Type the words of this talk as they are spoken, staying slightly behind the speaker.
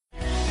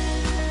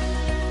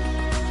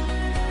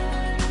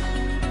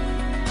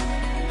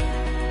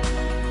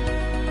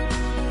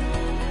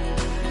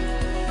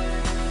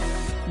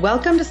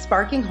Welcome to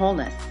Sparking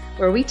Wholeness,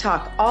 where we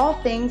talk all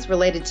things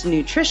related to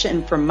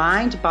nutrition for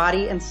mind,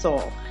 body, and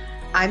soul.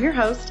 I'm your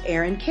host,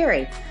 Erin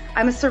Carey.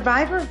 I'm a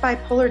survivor of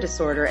bipolar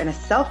disorder and a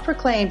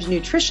self-proclaimed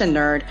nutrition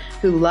nerd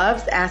who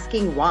loves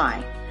asking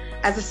why.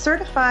 As a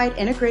certified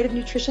integrative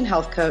nutrition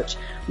health coach,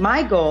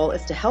 my goal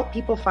is to help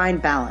people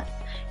find balance,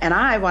 and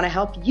I want to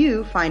help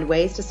you find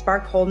ways to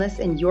spark wholeness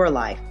in your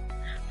life.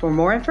 For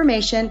more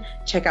information,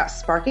 check out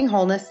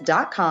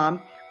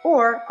sparkingwholeness.com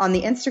or on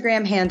the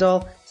Instagram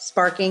handle,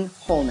 Sparking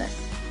Wholeness.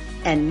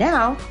 And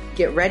now,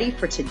 get ready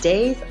for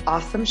today's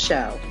awesome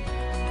show.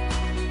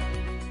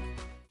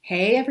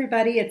 Hey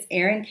everybody, it's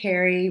Erin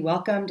Carey.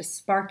 Welcome to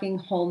Sparking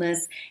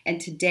Wholeness.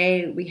 And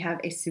today we have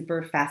a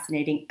super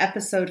fascinating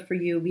episode for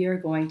you. We are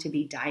going to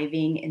be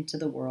diving into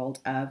the world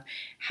of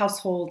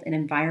household and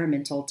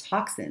environmental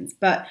toxins.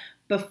 But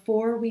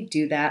before we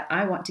do that,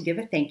 I want to give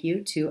a thank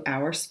you to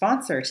our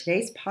sponsor.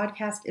 Today's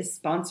podcast is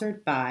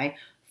sponsored by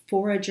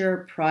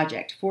Forager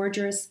Project.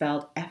 Forager is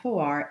spelled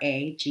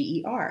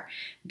Forager.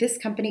 This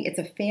company, it's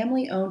a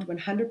family-owned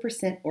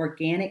 100%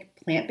 organic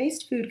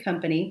plant-based food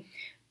company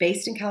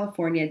based in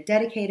California,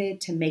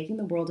 dedicated to making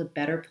the world a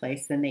better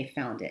place than they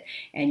found it.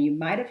 And you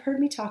might have heard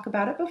me talk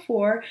about it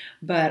before,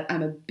 but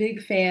I'm a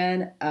big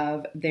fan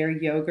of their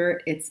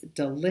yogurt. It's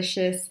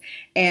delicious.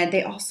 And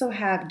they also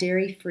have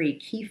dairy-free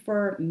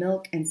kefir,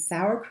 milk, and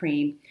sour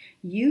cream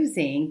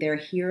using their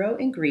hero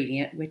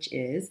ingredient, which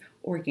is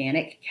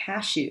organic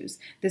cashews.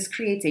 This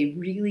creates a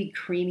really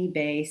creamy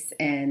base,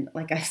 and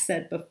like I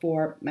said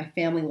before, my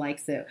family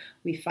likes it.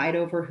 We fight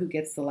over who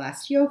gets the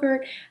last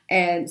yogurt,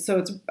 and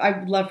so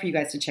I'd love for you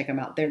guys to check them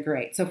out. They're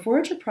great. So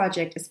Forager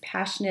Project is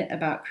passionate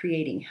about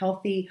creating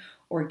healthy,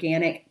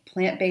 organic,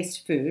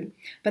 plant-based food,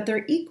 but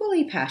they're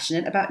equally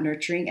passionate about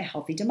nurturing a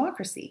healthy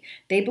democracy.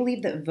 They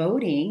believe that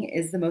voting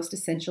is the most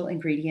essential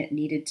ingredient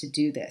needed to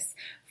do this.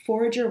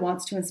 Forager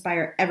wants to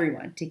inspire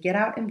everyone to get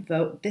out and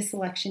vote this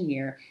election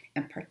year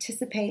and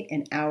participate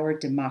in our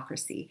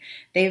democracy.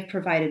 They have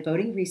provided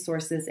voting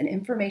resources and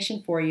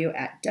information for you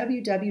at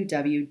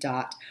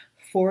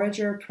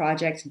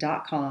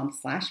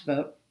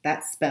www.foragerproject.com/vote.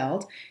 That's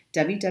spelled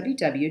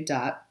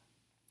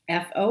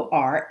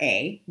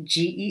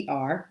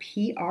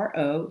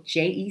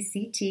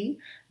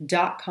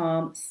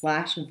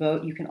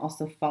www.foragerproject.com/vote. You can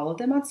also follow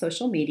them on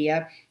social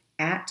media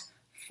at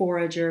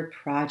Forager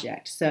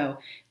Project. So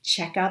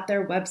check out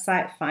their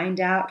website, find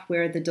out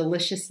where the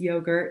delicious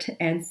yogurt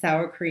and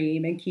sour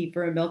cream and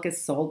kefir and milk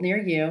is sold near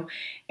you.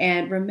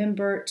 And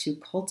remember to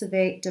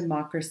cultivate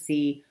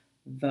democracy,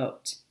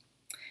 vote.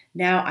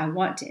 Now I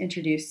want to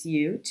introduce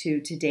you to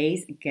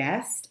today's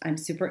guest. I'm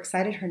super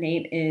excited. Her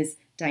name is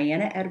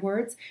Diana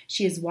Edwards.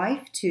 She is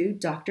wife to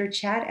Dr.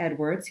 Chad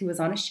Edwards, who was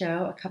on a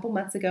show a couple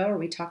months ago where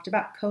we talked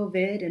about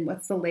COVID and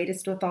what's the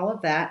latest with all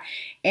of that.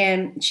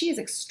 And she is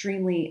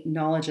extremely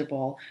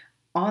knowledgeable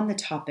on the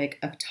topic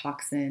of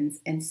toxins.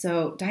 And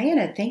so,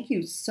 Diana, thank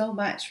you so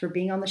much for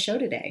being on the show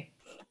today.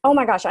 Oh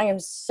my gosh, I am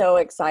so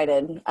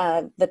excited.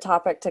 The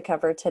topic to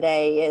cover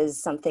today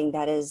is something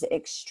that is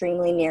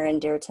extremely near and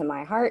dear to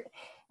my heart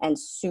and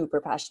super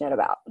passionate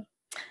about.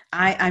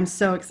 I'm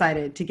so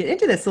excited to get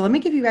into this. So let me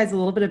give you guys a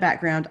little bit of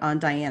background on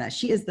Diana.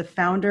 She is the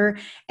founder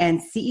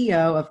and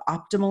CEO of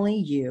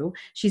Optimally You.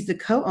 She's the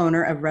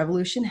co-owner of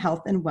Revolution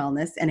Health and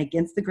Wellness and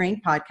Against the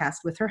Grain podcast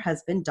with her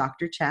husband,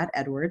 Dr. Chad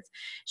Edwards.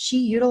 She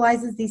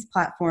utilizes these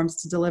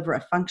platforms to deliver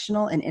a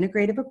functional and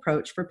integrative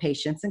approach for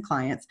patients and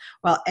clients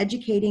while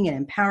educating and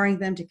empowering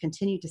them to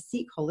continue to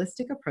seek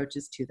holistic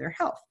approaches to their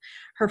health.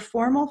 Her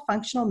formal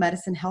functional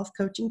medicine health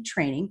coaching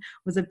training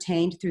was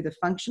obtained through the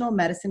Functional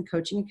Medicine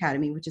Coaching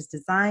Academy, which is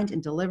designed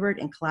and delivered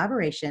in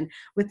collaboration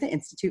with the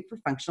Institute for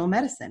Functional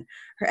Medicine.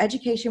 Her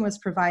education was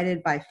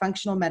provided by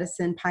functional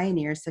medicine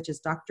pioneers such as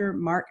Dr.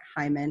 Mark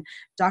Hyman,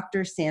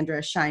 Dr. Sandra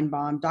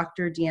Scheinbaum,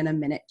 Dr. Deanna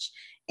Minich,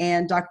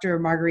 and Dr.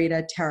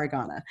 Margarita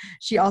Tarragona.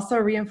 She also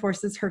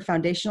reinforces her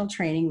foundational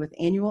training with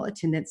annual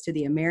attendance to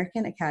the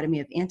American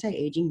Academy of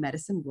Anti-Aging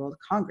Medicine World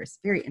Congress.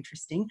 Very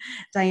interesting.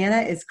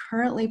 Diana is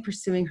currently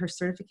pursuing her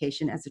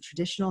certification as a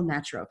traditional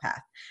naturopath.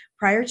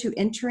 Prior to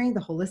entering the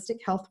holistic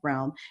health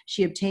realm,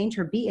 she obtained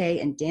her BA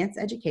in dance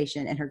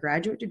education and her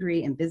graduate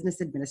degree in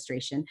business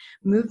administration.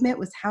 Movement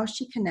was how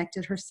she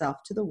connected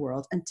herself to the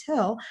world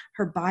until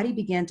her body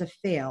began to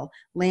fail,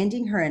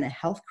 landing her in a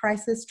health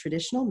crisis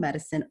traditional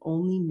medicine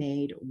only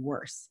made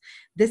worse.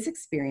 This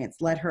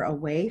experience led her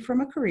away from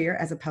a career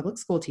as a public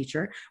school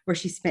teacher, where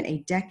she spent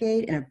a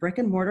decade in a brick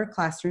and mortar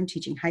classroom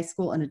teaching high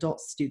school and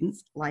adult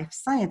students life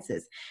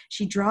sciences.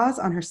 She draws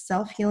on her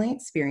self-healing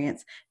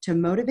experience to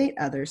motivate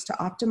others to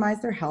optimize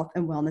their health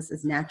and wellness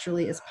as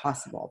naturally as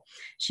possible.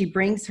 She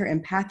brings her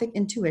empathic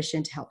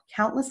intuition to help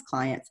countless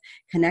clients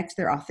connect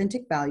their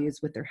authentic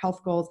values with their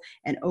health goals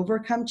and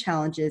overcome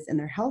challenges in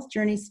their health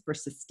journeys for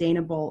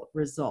sustainable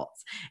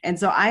results. And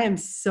so I am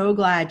so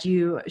glad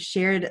you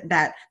shared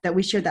that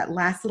we shared that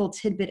last little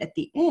tidbit at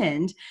the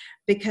end,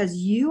 because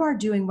you are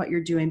doing what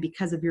you're doing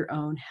because of your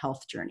own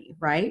health journey,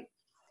 right?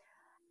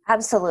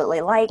 Absolutely.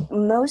 Like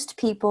most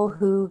people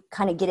who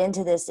kind of get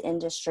into this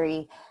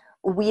industry,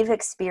 we've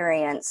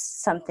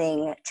experienced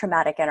something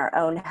traumatic in our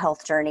own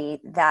health journey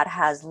that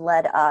has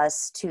led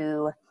us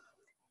to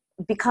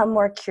become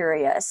more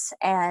curious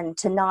and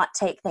to not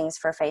take things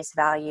for face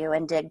value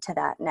and dig to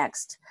that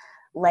next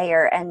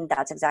layer. And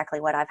that's exactly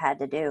what I've had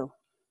to do.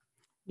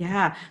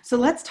 Yeah. So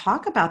let's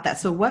talk about that.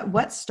 So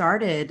what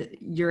started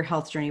your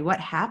health journey? What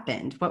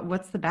happened?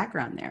 What's the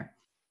background there?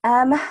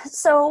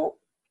 So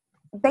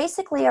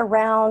basically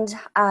around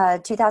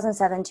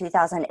 2007,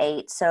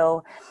 2008,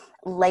 so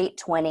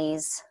late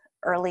 20s,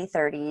 early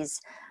 30s,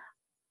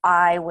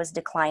 I was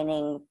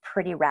declining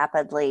pretty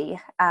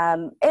rapidly,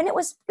 and it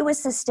was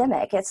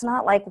systemic. It's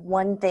not like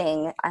one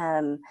thing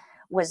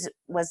was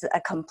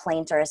a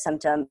complaint or a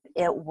symptom.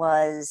 It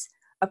was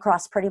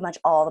across pretty much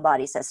all the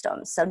body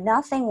systems. So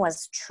nothing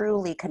was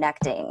truly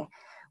connecting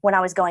when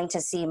I was going to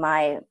see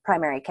my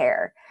primary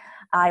care.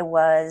 I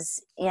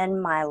was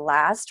in my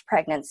last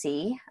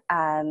pregnancy.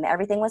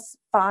 Everything was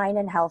fine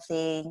and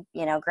healthy,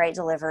 great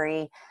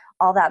delivery,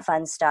 all that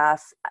fun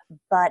stuff,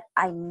 but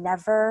I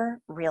never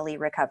really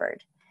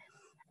recovered.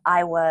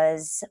 I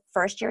was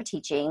first year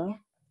teaching.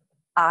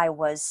 I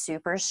was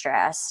super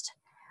stressed.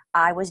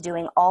 I was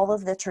doing all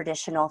of the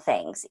traditional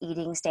things,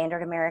 eating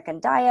standard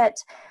American diet,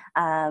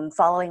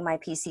 following my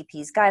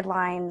PCP's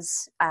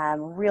guidelines,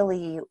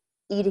 really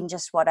eating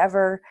just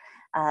whatever,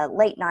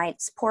 late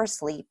nights, poor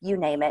sleep, you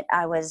name it.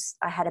 I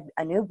had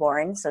a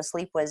newborn, so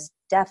sleep was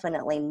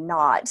definitely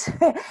not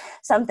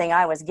something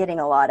I was getting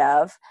a lot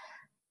of.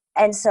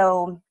 And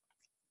so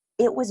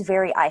it was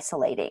very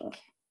isolating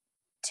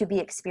to be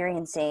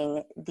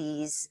experiencing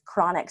these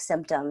chronic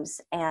symptoms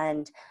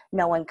and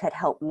no one could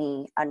help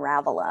me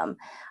unravel them.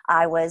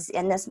 I was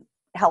in this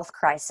health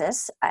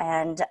crisis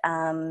and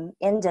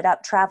ended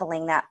up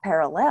traveling that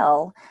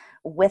parallel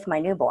with my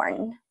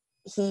newborn.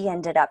 He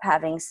ended up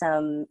having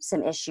some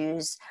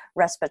issues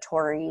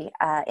respiratory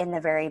in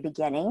the very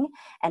beginning,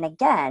 and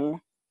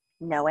again,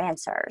 no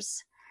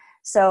answers.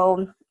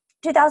 So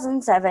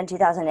 2007,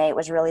 2008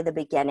 was really the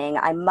beginning.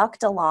 I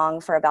mucked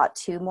along for about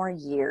 2 more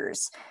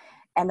years,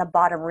 and the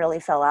bottom really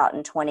fell out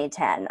in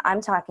 2010.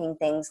 I'm talking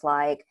things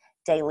like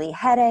daily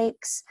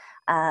headaches.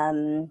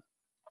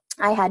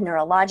 I had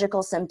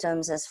neurological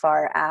symptoms as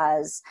far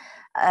as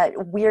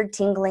weird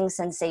tingling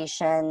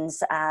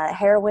sensations,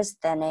 hair was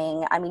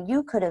thinning. I mean,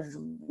 you could have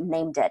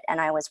named it,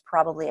 and I was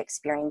probably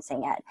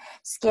experiencing it.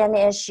 Skin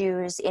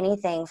issues,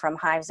 anything from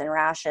hives and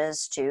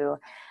rashes to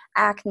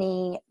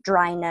acne,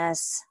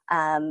 dryness,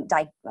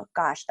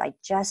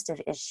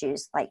 digestive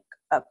issues, like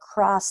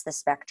across the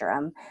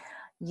spectrum.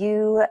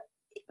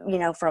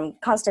 From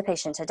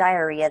constipation to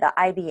diarrhea, the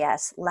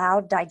IBS,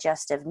 loud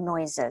digestive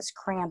noises,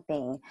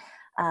 cramping,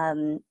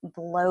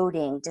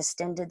 bloating,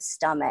 distended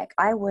stomach.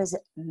 I was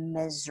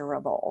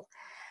miserable.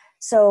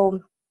 So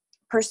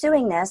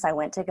pursuing this, I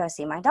went to go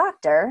see my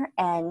doctor,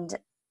 and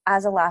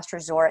as a last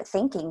resort,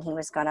 thinking he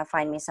was going to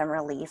find me some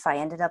relief, I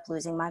ended up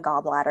losing my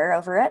gallbladder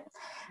over it.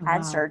 Had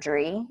Wow.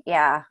 surgery.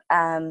 Yeah.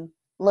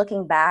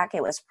 Looking back,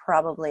 it was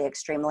probably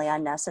extremely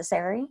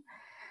unnecessary,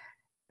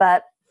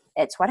 but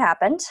it's what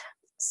happened.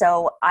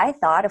 So I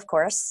thought, of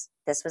course,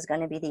 this was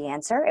going to be the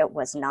answer. It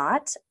was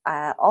not.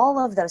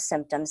 All of those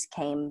symptoms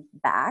came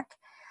back.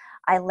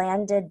 I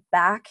landed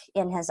back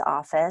in his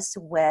office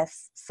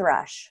with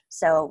thrush.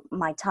 So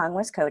my tongue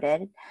was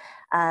coated.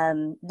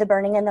 The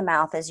burning in the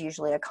mouth is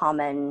usually a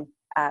common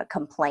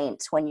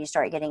complaint when you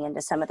start getting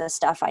into some of the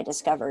stuff I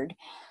discovered.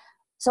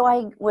 So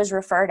I was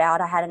referred out.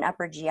 I had an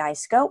upper GI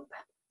scope.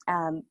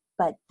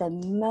 But the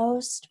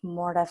most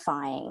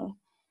mortifying,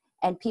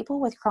 and people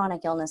with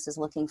chronic illnesses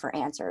looking for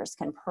answers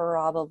can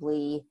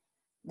probably,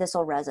 this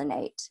will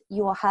resonate.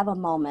 You will have a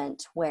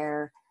moment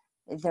where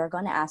they're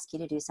going to ask you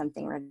to do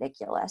something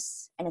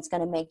ridiculous, and it's going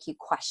to make you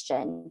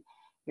question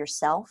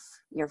yourself,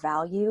 your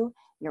value,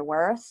 your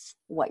worth,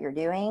 what you're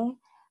doing,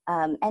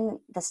 and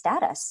the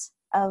status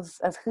of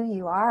who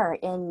you are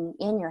in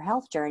your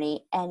health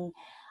journey. And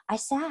I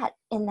sat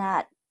in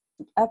that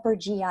upper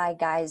GI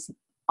guy's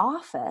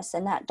office,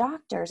 and that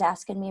doctor's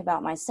asking me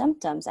about my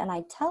symptoms, and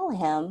I tell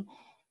him,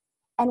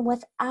 and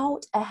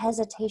without a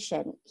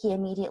hesitation, he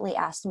immediately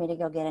asked me to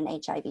go get an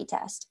HIV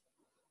test.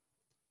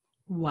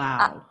 I,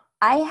 Wow.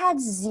 I had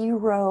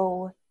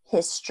zero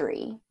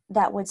history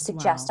that would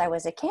suggest Wow. I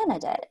was a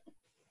candidate.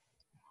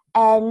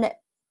 And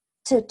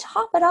to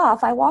top it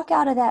off, I walk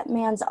out of that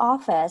man's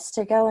office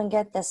to go and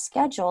get this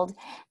scheduled,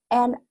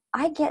 and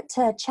I get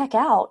to check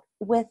out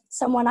with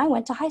someone I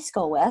went to high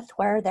school with,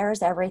 where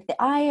there's everything.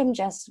 I am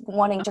just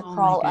wanting to Oh my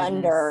crawl goodness.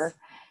 under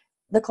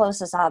the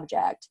closest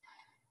object.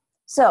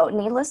 So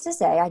needless to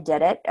say, I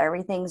did it.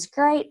 Everything's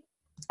great.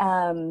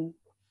 Um,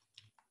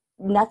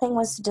 Nothing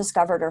was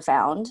discovered or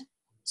found.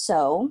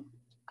 So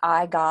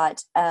I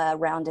got a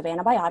round of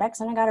antibiotics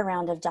and I got a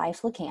round of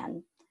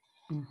diflucan.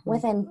 Mhm.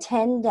 Within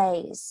 10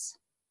 days,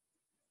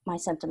 my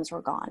symptoms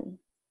were gone.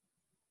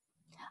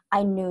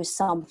 I knew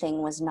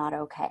something was not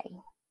okay.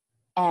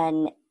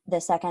 And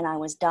the second I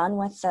was done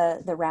with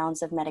the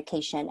rounds of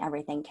medication,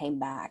 everything came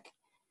back.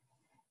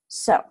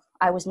 So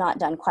I was not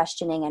done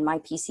questioning, and my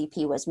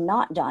PCP was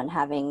not done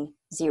having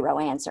zero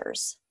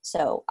answers.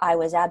 So I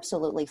was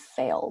absolutely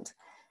failed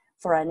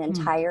for an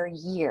entire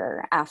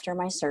year after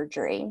my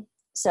surgery.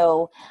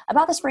 So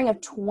about the spring of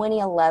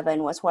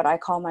 2011 was what I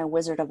call my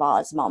Wizard of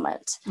Oz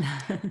moment.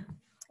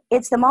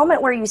 It's the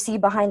moment where you see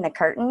behind the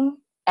curtain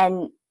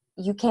and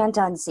you can't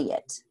unsee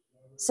it.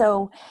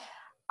 So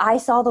I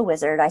saw the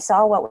wizard. I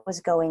saw what was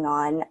going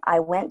on.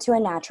 I went to a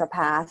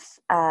naturopath.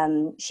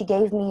 She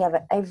gave me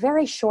a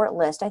very short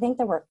list. I think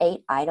there were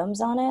 8 items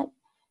on it.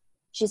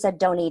 She said,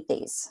 don't eat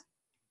these.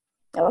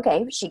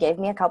 Okay. She gave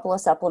me a couple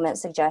of supplement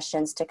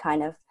suggestions to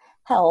kind of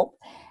help.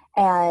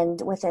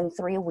 And within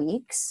 3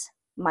 weeks,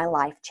 my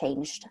life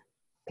changed,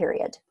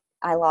 period.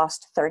 I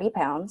lost 30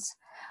 pounds.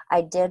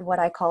 I did what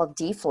I call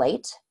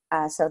deflate.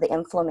 So the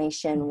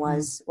inflammation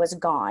was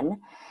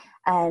gone.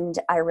 And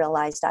I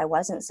realized I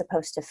wasn't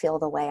supposed to feel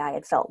the way I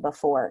had felt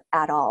before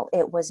at all.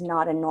 It was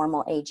not a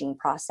normal aging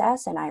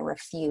process, and I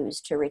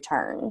refused to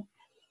return.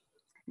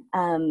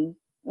 Being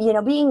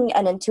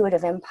an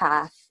intuitive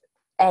empath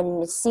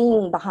and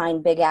seeing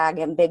behind big ag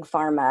and big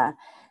pharma,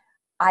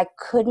 I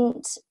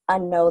couldn't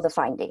unknow the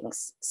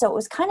findings. So it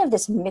was kind of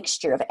this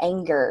mixture of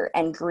anger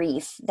and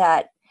grief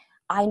that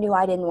I knew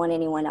I didn't want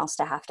anyone else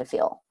to have to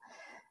feel.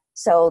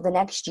 So the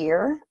next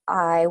year,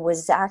 I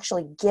was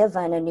actually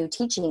given a new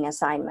teaching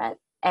assignment,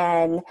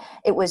 and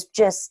it was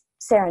just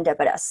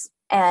serendipitous.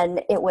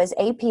 And it was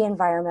AP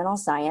Environmental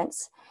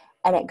Science,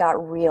 and it got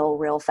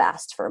real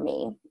fast for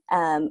me.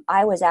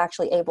 I was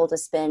actually able to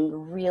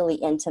spend really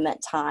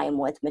intimate time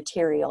with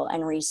material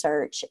and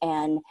research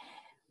and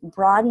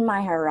broaden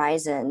my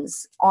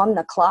horizons on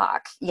the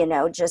clock,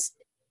 just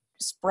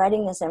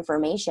spreading this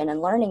information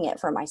and learning it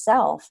for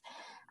myself,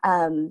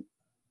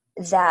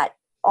 that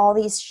all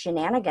these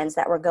shenanigans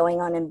that were going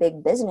on in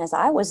big business,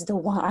 I was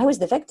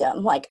the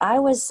victim. Like, I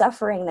was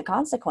suffering the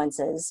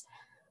consequences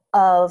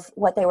of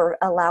what they were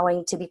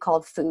allowing to be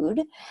called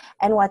food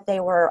and what they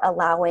were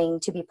allowing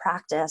to be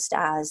practiced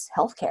as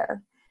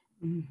healthcare.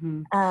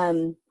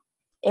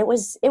 It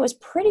was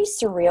pretty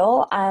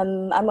surreal.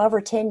 I'm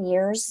over 10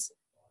 years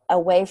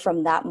away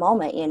from that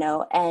moment,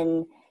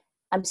 and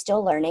I'm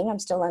still learning, I'm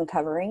still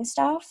uncovering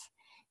stuff,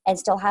 and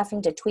still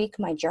having to tweak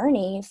my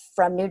journey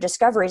from new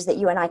discoveries that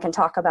you and I can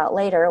talk about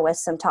later with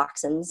some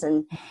toxins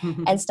and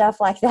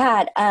stuff like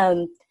that.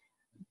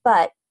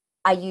 But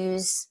I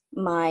use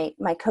my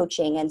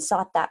coaching and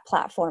sought that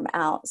platform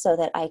out so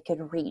that I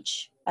could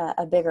reach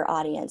a bigger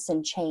audience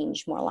and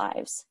change more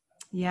lives.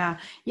 Yeah.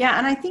 Yeah.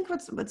 And I think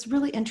what's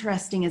really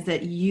interesting is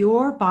that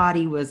your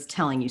body was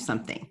telling you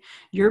something.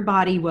 Your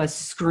body was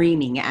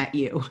screaming at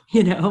you,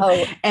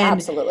 Oh,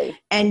 absolutely.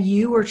 And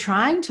you were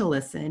trying to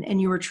listen, and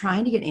you were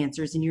trying to get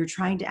answers, and you were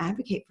trying to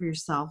advocate for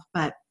yourself,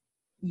 but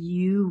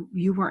you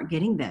weren't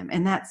getting them.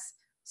 And that's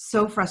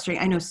so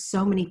frustrating. I know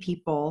so many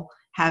people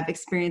have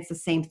experienced the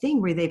same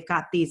thing, where they've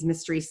got these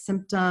mystery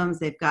symptoms.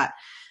 They've got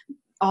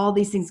all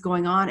these things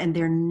going on, and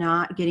they're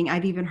not getting.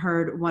 I've even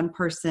heard one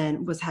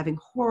person was having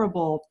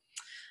horrible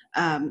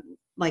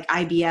like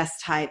IBS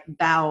type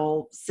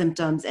bowel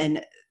symptoms,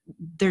 and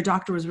their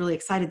doctor was really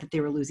excited that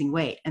they were losing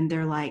weight. And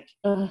they're like,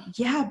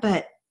 yeah,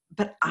 but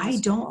I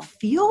don't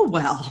feel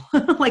well.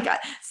 Like,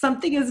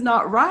 something is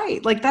not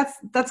right. Like,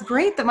 that's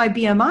great that my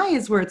BMI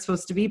is where it's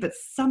supposed to be, but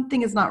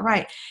something is not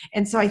right.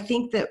 And so I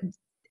think that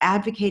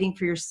advocating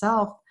for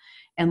yourself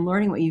and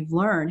learning what you've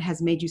learned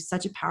has made you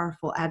such a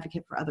powerful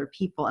advocate for other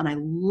people. And I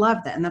love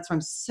that. And that's why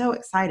I'm so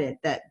excited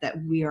that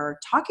we are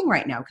talking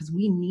right now, because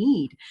we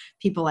need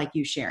people like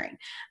you sharing.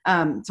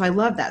 So I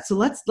love that. So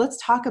let's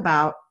talk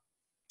about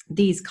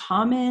these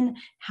common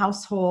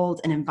household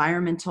and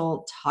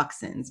environmental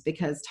toxins,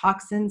 because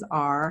toxins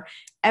are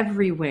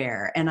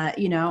everywhere. And I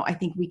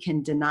think we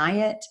can deny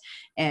it.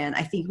 And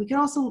I think we can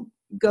also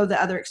go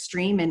the other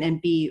extreme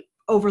and be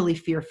overly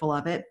fearful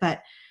of it.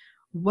 But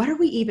what are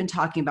we even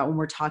talking about when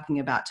we're talking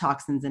about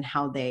toxins and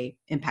how they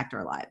impact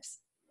our lives?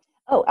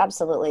 Oh,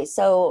 absolutely.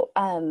 So,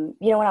 when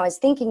I was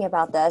thinking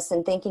about this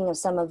and thinking of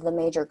some of the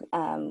major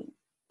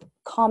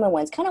common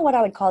ones, kind of what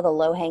I would call the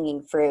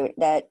low-hanging fruit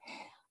that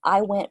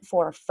I went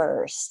for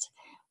first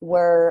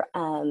were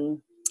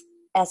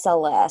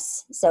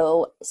SLS,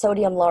 so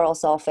sodium lauryl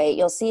sulfate.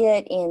 You'll see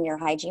it in your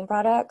hygiene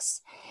products.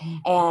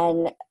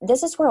 And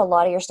this is where a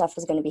lot of your stuff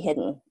is going to be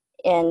hidden.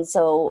 And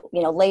so,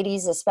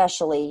 ladies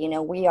especially,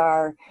 we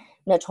are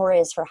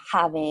notorious for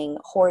having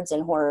hordes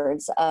and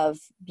hordes of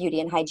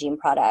beauty and hygiene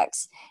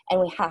products, and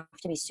we have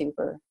to be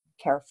super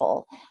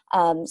careful.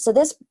 So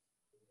this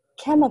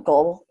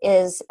chemical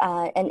is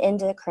an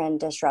endocrine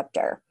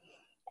disruptor.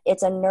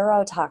 It's a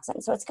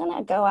neurotoxin. So it's going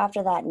to go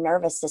after that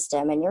nervous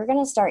system, and you're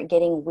going to start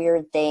getting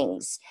weird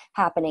things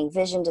happening,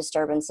 vision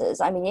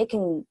disturbances. I mean, it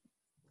can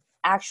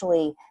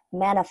actually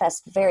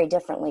manifest very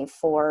differently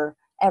for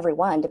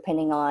everyone,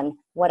 depending on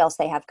what else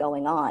they have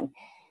going on.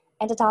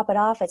 And to top it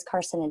off, it's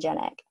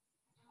carcinogenic.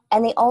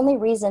 And the only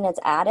reason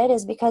it's added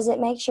is because it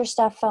makes your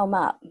stuff foam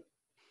up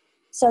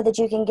so that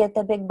you can get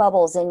the big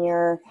bubbles in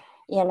your,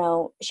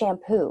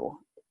 shampoo.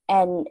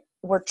 And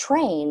we're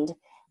trained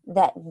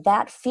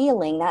that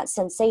feeling, that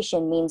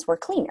sensation means we're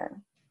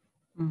cleaner.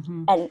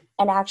 And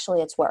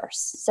actually it's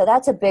worse. So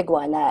that's a big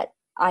one that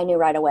I knew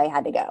right away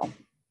had to go.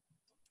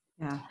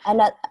 Yeah. And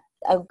that,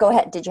 go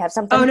ahead. Did you have Oh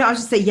something? no, I was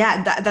just saying,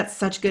 yeah, that's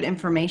such good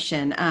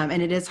information.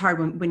 And it is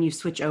hard when you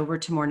switch over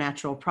to more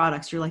natural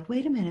products. You're like,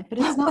 wait a minute, but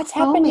it's not What's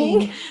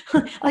happening?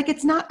 foaming. Like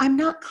it's not, I'm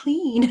not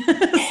clean.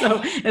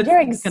 So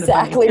You're it's kind of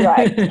funny. exactly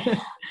right.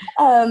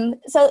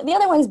 So the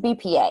other one's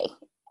BPA,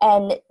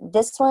 and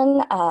this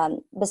one,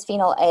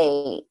 bisphenol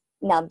A.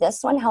 Now,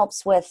 this one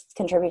helps with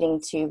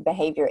contributing to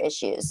behavior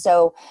issues.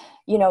 So,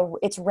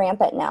 it's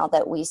rampant now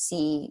that we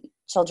see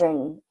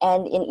children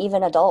and in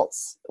even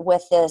adults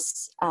with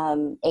this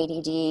ADD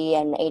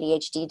and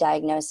ADHD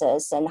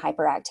diagnosis and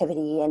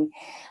hyperactivity,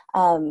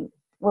 and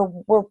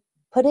we're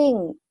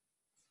putting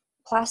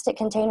plastic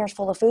containers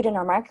full of food in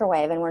our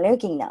microwave and we're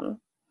nuking them,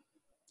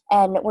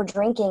 and we're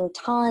drinking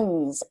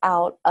tons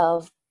out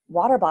of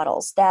water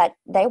bottles that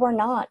they were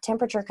not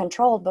temperature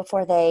controlled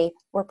before they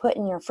were put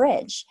in your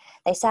fridge.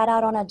 They sat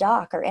out on a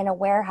dock or in a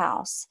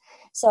warehouse.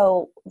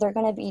 So they're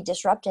going to be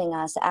disrupting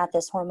us at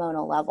this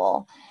hormonal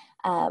level.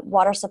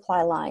 Water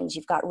supply lines,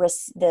 you've got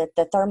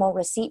the thermal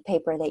receipt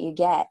paper that you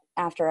get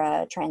after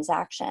a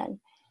transaction.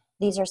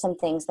 These are some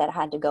things that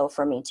had to go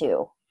for me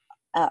too.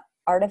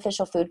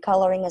 Artificial food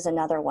coloring is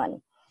another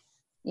one.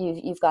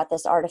 You've got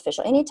this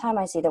artificial. Anytime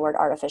I see the word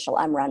artificial,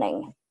 I'm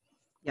running.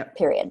 Yep.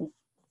 Period.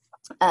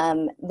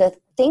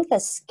 The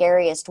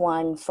scariest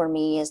one for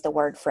me is the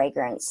word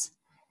fragrance.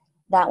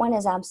 That one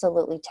is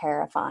absolutely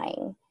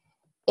terrifying.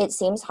 It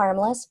seems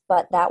harmless,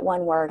 but that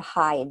one word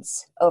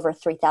hides over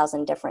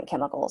 3,000 different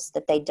chemicals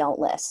that they don't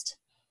list.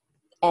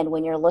 And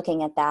when you're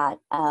looking at that,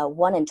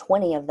 1 in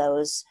 20 of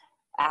those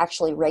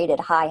actually rated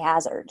high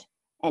hazard,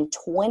 and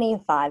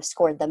 25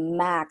 scored the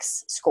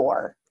max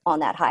score on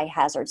that high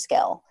hazard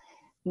scale.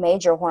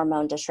 Major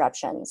hormone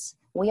disruptions.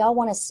 We all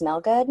want to smell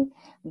good,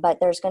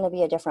 but there's going to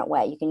be a different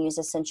way. You can use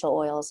essential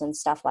oils and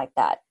stuff like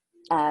that.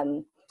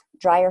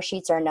 Dryer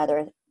sheets are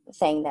another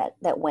thing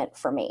that went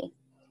for me.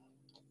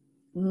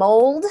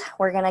 Mold,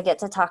 we're going to get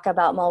to talk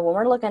about mold. When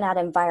we're looking at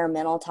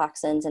environmental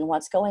toxins and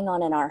what's going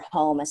on in our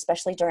home,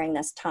 especially during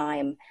this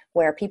time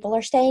where people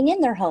are staying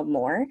in their home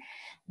more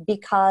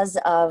because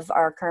of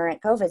our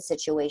current COVID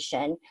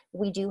situation,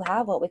 we do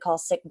have what we call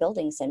sick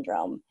building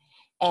syndrome.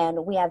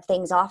 And we have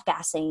things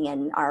off-gassing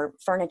in our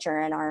furniture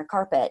and our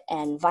carpet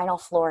and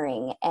vinyl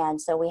flooring. And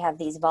so we have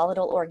these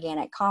volatile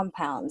organic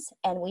compounds.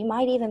 And we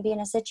might even be in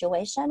a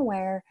situation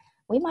where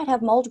we might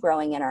have mold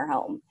growing in our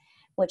home,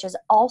 which is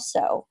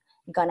also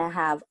going to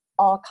have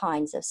all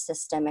kinds of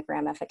systemic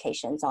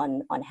ramifications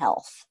on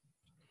health.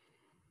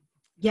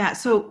 Yeah.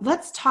 So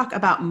let's talk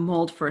about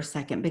mold for a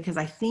second, because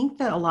I think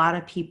that a lot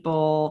of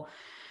people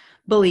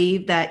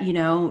believe that,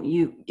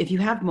 if you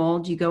have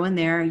mold, you go in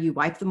there, you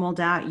wipe the mold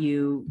out,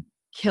 you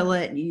kill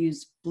it, you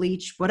use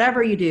bleach,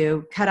 whatever you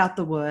do, cut out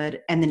the wood,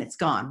 and then it's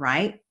gone,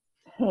 right?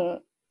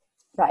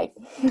 Right.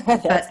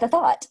 That's the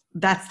thought.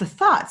 That's the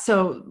thought.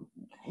 So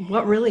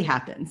what really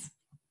happens?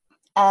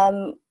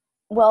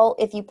 Well,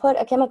 if you put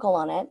a chemical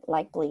on it,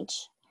 like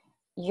bleach,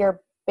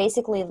 you're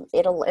basically,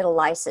 it'll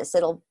lysis,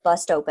 it'll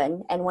bust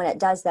open. And when it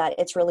does that,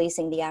 it's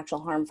releasing the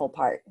actual harmful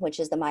part, which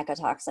is the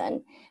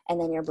mycotoxin. And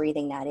then you're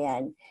breathing that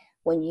in.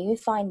 When you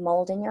find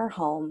mold in your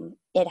home,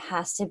 it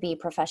has to be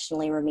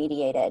professionally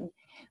remediated.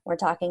 We're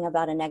talking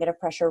about a negative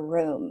pressure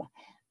room.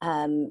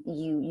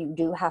 You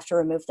do have to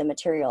remove the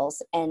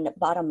materials. And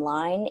bottom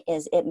line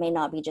is it may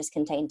not be just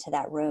contained to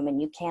that room,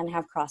 and you can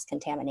have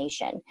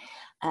cross-contamination.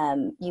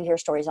 You hear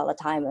stories all the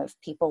time of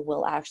people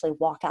will actually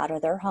walk out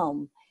of their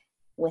home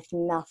with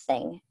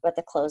nothing but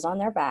the clothes on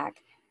their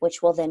back,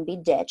 which will then be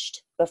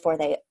ditched before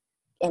they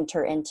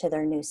enter into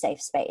their new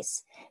safe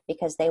space,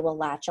 because they will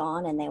latch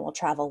on and they will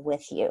travel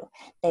with you.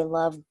 They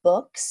love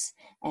books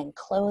and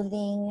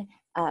clothing.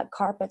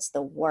 Carpet's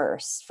the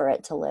worst for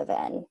it to live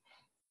in.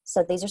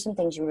 So these are some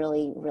things you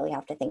really, really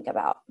have to think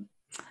about.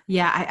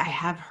 Yeah, I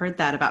have heard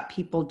that about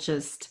people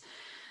just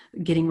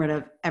getting rid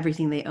of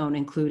everything they own,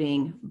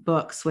 including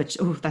books, which,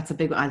 that's a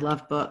big one. I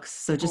love books.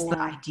 So just the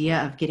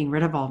idea of getting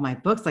rid of all of my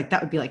books, like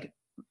that would be like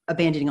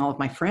abandoning all of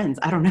my friends.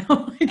 I don't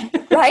know.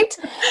 Right.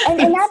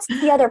 And that's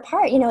the other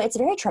part, it's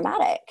very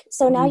traumatic.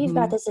 So now you've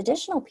got this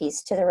additional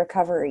piece to the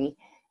recovery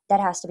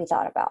that has to be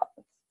thought about.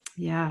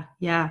 Yeah.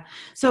 Yeah.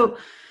 So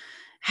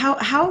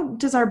how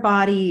does our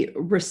body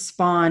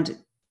respond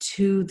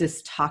to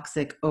this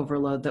toxic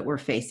overload that we're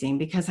facing?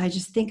 Because I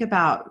just think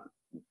about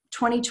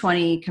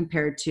 2020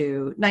 compared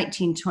to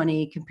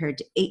 1920 compared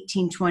to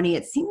 1820.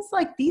 It seems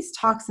like these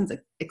toxins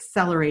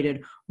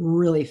accelerated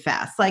really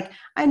fast. Like,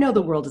 I know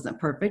the world isn't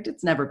perfect.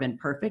 It's never been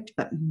perfect,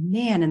 but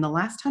man, in the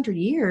last 100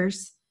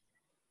 years,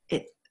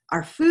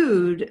 our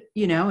food,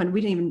 and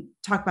we didn't even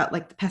talk about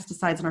like the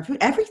pesticides in our food,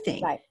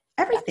 everything, right.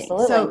 everything.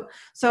 Absolutely.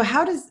 So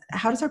how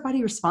does our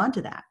body respond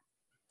to that?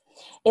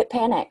 It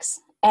panics.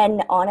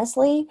 And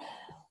honestly,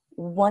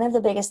 one of the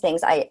biggest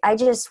things I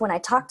just, when I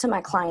talk to my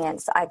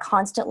clients, I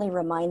constantly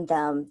remind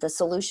them the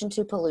solution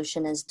to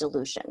pollution is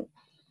dilution.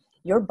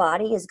 Your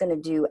body is going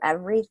to do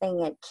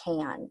everything it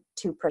can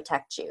to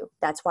protect you.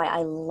 That's why I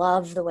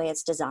love the way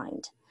it's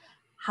designed.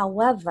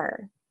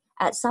 However,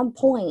 at some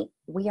point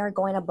we are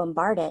going to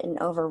bombard it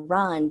and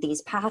overrun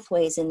these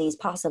pathways and these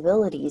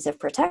possibilities of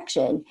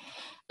protection.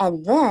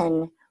 And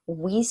then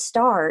we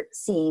start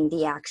seeing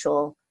the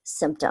actual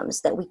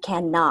symptoms that we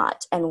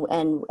cannot and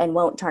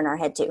won't turn our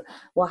head to.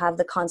 We'll have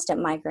the constant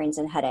migraines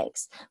and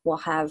headaches. We'll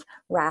have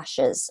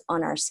rashes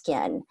on our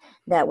skin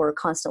that we're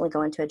constantly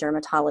going to a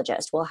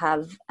dermatologist. We'll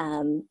have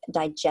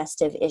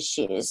digestive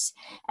issues.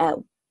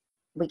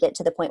 We get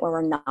to the point where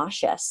we're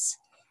nauseous.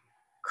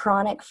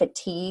 Chronic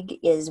fatigue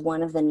is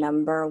one of the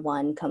number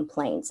one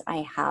complaints.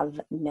 I have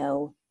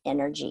no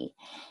energy.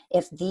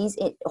 If these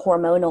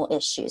hormonal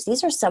issues,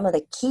 these are some of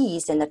the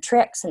keys and the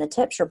tricks and the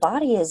tips. Your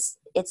body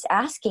it's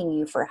asking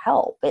you for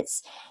help.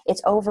 It's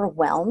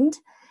overwhelmed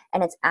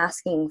and it's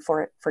asking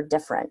for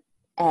different.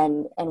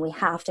 And we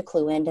have to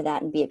clue into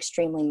that and be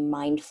extremely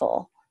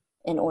mindful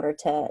in order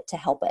to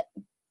help it.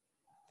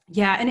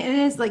 Yeah. And it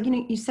is like,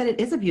 you said it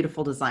is a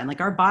beautiful design.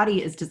 Like our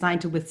body is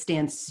designed to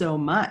withstand so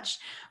much,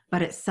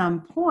 but at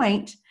some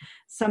point,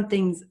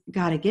 something's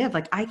got to give.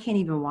 Like I can't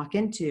even walk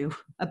into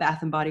a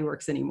Bath and Body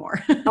Works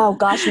anymore. Oh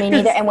gosh, me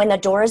neither. And when the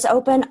doors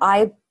open,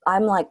 I'm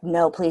like,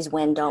 no, please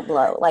wind, don't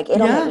blow. Like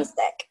it'll make me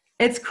sick.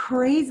 It's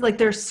crazy. Like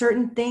there's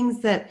certain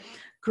things that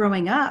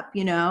growing up,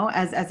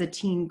 as a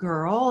teen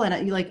girl,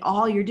 and you like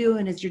all you're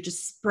doing is you're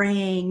just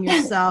spraying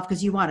yourself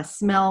because you want to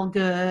smell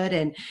good.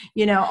 And,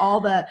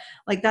 all the,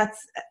 like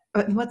that's,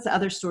 what's the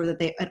other store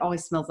that it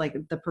always smells like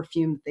the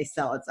perfume that they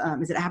sell? It's,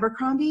 is it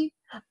Abercrombie?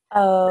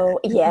 Oh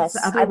yes.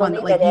 It's the other one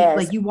that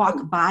like you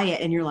walk by it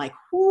and you're like,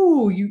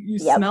 whoo, you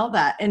smell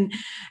that. And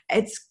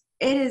it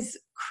is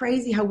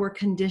crazy how we're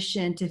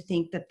conditioned to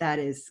think that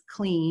is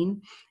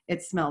clean.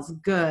 It smells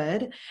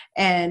good.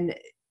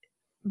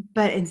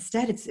 But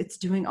instead it's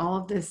doing all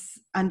of this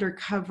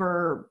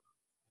undercover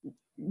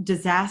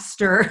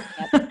disaster,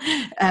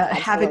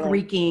 havoc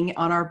wreaking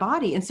on our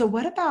body. And so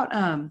what about,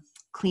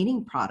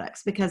 cleaning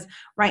products? Because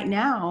right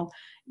now,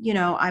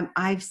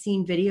 I've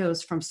seen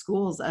videos from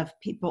schools of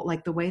people,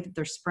 like the way that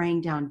they're spraying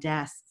down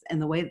desks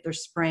and the way that they're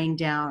spraying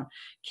down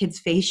kids'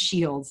 face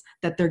shields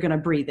that they're going to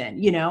breathe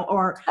in,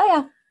 or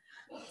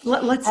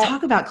let's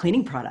talk about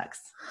cleaning products.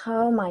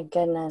 Oh my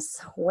goodness,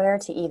 where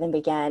to even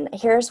begin?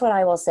 Here's what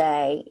I will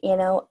say.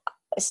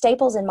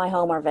 Staples in my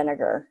home are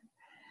vinegar.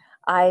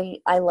 I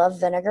love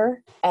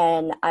vinegar,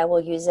 and I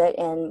will use it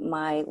in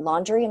my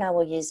laundry, and I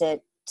will use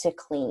it to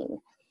clean.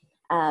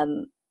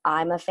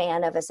 I'm a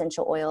fan of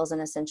essential oils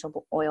and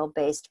essential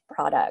oil-based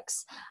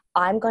products.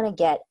 I'm going to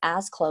get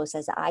as close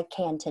as I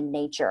can to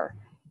nature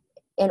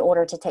in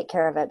order to take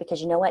care of it,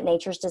 because you know what?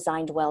 Nature's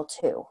designed well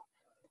too.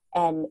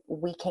 And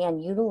we can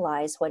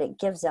utilize what it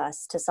gives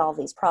us to solve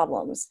these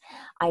problems.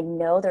 I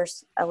know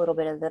there's a little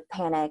bit of the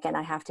panic and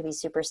I have to be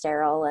super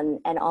sterile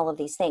and all of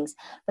these things.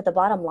 But the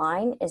bottom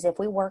line is if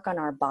we work on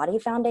our body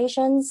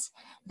foundations,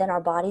 then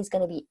our body's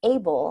going to be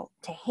able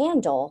to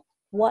handle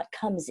what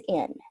comes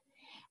in.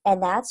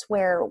 And that's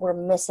where we're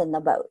missing the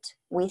boat.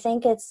 We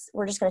think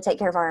we're just going to take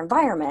care of our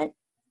environment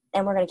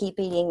and we're going to keep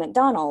eating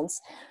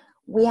McDonald's.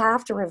 We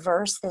have to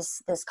reverse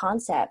this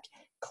concept.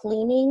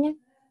 Cleaning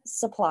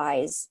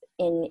supplies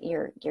in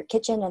your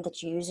kitchen and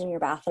that you use in your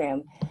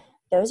bathroom,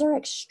 those are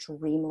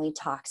extremely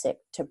toxic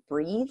to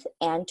breathe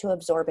and to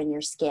absorb in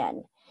your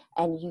skin.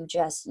 And you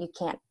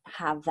can't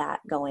have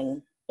that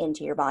going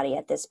into your body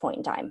at this point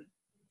in time.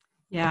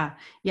 Yeah.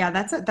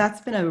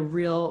 That's been a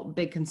real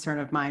big concern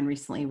of mine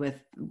recently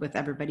with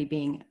everybody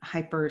being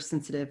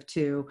hypersensitive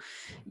to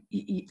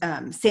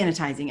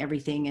sanitizing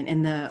everything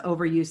and the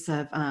overuse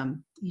of,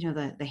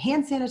 the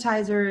hand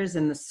sanitizers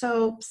and the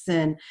soaps.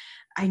 And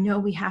I know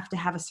we have to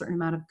have a certain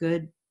amount of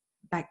good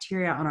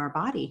bacteria on our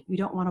body. We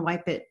don't want to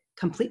wipe it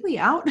completely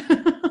out.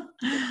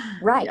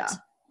 Right.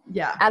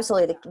 Yeah.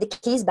 Absolutely. The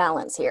key is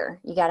balance here.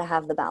 You got to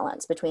have the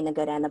balance between the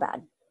good and the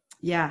bad.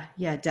 Yeah,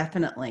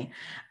 definitely.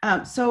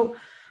 So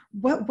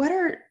what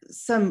are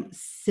some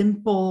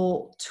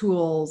simple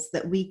tools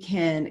that we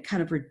can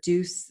kind of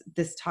reduce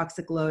this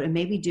toxic load and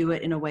maybe do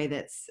it in a way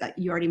that's,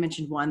 you already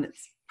mentioned one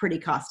that's pretty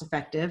cost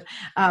effective.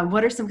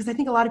 What are some, because I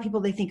think a lot of people,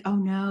 they think, oh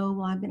no,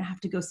 well, I'm going to have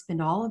to go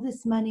spend all of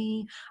this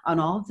money on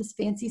all of this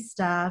fancy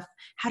stuff.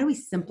 How do we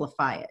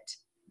simplify it?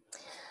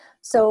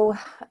 So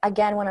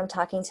again, when I'm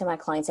talking to my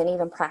clients and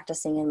even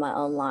practicing in my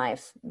own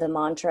life, the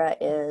mantra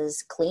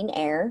is clean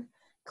air,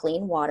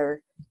 clean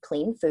water,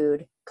 clean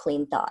food,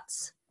 clean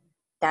thoughts.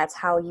 That's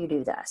how you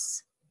do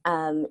this.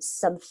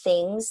 Some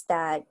things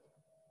that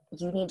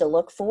you need to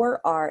look for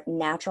are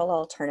natural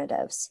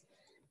alternatives,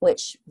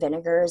 which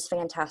vinegar is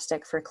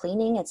fantastic for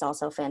cleaning. It's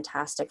also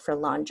fantastic for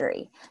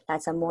laundry.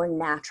 That's a more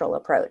natural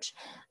approach.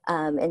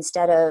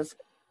 Instead of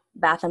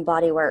Bath and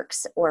Body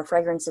Works or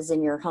fragrances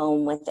in your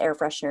home with air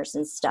fresheners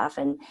and stuff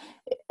and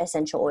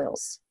essential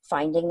oils,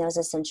 finding those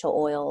essential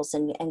oils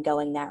and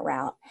going that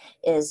route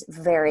is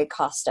very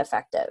cost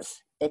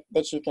effective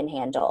that you can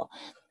handle.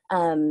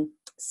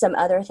 Some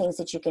other things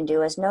that you can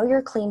do is know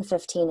your clean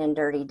 15 and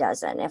dirty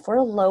dozen. If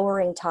we're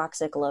lowering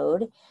toxic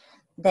load,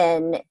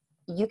 then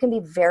you can be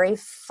very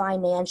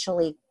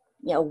financially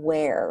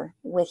aware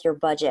with your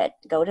budget.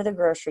 Go to the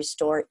grocery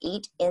store,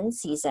 eat in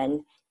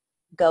season,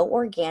 go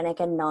organic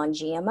and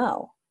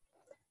non-GMO.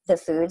 The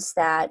foods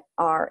that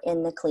are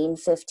in the Clean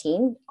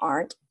 15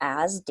 aren't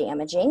as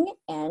damaging,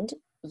 and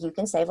you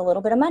can save a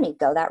little bit of money.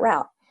 Go that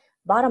route.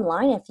 Bottom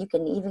line, if you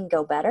can even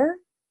go better,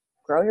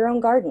 grow your own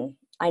garden.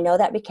 I know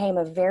that became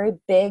a very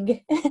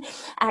big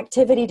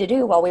activity to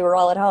do while we were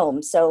all at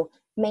home. So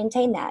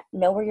maintain that.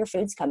 Know where your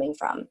food's coming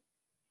from.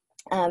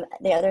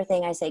 The other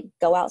thing I say,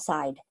 go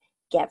outside,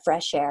 get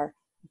fresh air,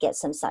 get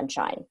some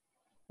sunshine.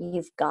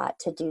 You've got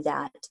to do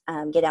that.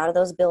 Get out of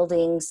those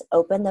buildings,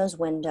 open those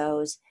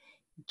windows,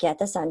 get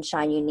the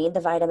sunshine. You need the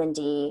vitamin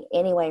D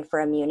anyway for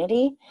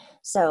immunity.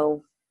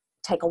 So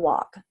take a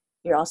walk.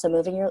 You're also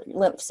moving your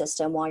lymph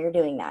system while you're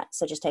doing that.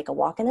 So just take a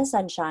walk in the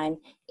sunshine,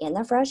 in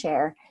the fresh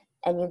air,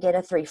 and you get a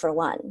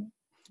 3-for-1.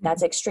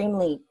 That's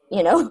extremely,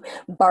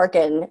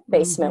 bargain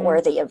basement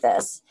worthy of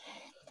this.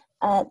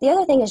 The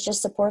other thing is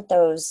just support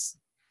those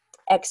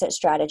exit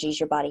strategies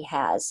your body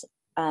has.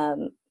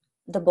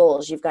 The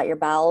bulls, you've got your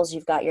bowels,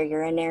 you've got your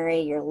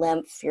urinary, your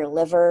lymph, your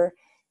liver,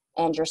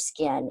 and your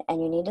skin,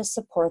 and you need to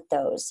support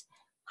those.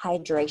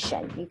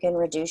 Hydration. You can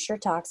reduce your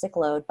toxic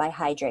load by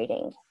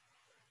hydrating,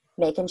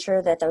 making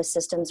sure that those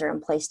systems are in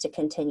place to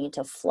continue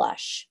to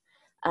flush.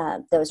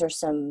 Those are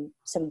some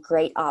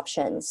great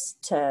options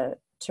to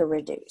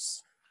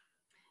reduce.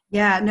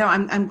 Yeah, no,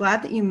 I'm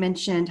glad that you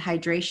mentioned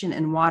hydration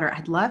and water.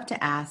 I'd love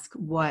to ask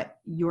what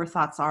your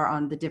thoughts are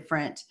on the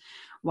different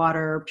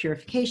water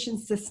purification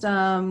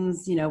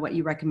systems, what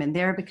you recommend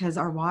there, because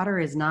our water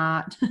is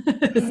not,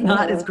 it's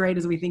not as great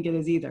as we think it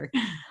is either.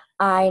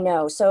 I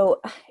know.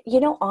 So,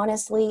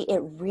 honestly,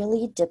 it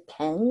really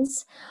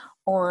depends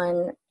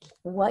on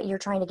what you're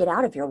trying to get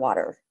out of your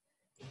water.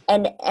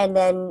 And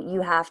then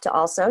you have to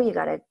also, you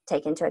got to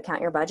take into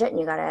account your budget, and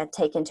you got to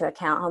take into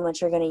account how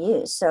much you're going to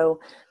use. So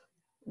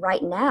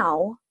right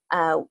now,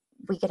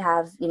 we could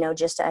have,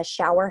 just a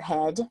shower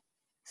head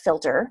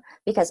filter,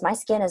 because my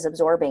skin is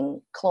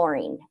absorbing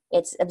chlorine.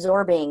 It's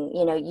absorbing,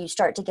 you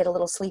start to get a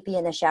little sleepy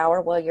in the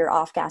shower while you're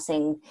off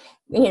gassing,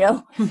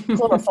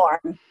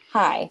 chloroform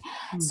high.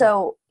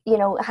 So,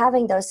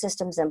 having those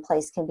systems in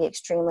place can be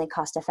extremely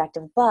cost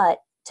effective, but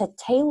to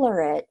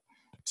tailor it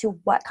to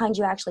what kind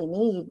you actually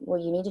need, well,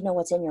 you need to know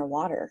what's in your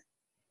water.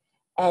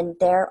 And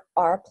there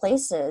are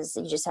places,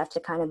 you just have to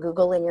kind of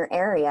Google in your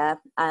area.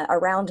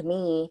 Around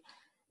me,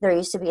 there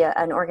used to be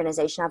an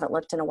organization I haven't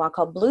looked in a while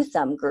called Blue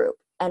Thumb Group.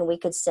 And we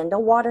could send a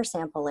water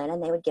sample in,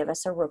 and they would give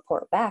us a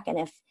report back. And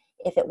if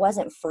it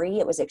wasn't free,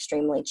 it was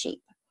extremely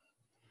cheap.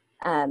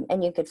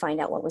 And you could find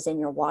out what was in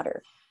your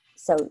water.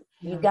 So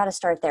you've got to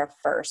start there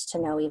first to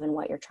know even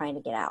what you're trying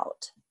to get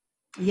out.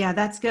 Yeah,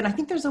 that's good. I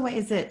think there's a way,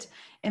 is it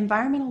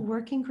Environmental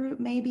Working Group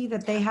maybe,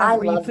 that they have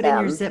where you put in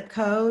your zip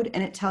code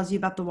and it tells you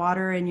about the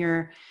water in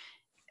your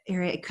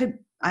area? It could,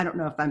 I don't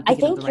know if I'm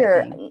thinking of the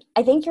right thing.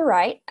 I think you're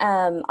right.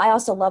 I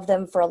also love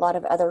them for a lot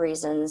of other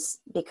reasons,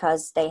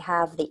 because they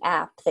have the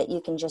app that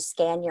you can just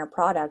scan your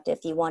product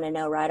if you want to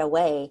know right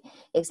away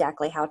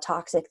exactly how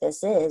toxic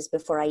this is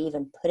before I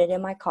even put it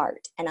in my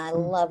cart. And I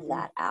love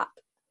that app.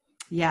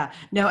 Yeah,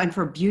 no, and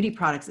for beauty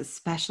products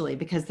especially,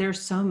 because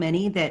there's so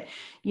many that,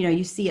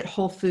 you see at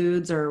Whole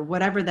Foods or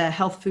whatever the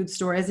health food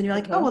store is, and you're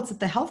like, oh, well, it's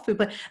at the health food.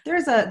 But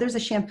there's a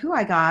shampoo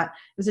I got.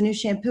 It was a new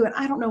shampoo, and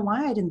I don't know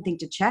why I didn't think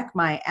to check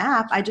my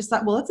app. I just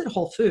thought, well, it's at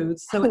Whole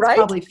Foods, so it's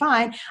probably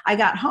fine. I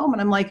got home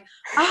and I'm like,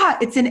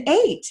 it's an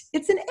 8.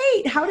 It's an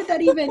 8. How did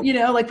that even,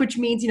 which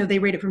means, they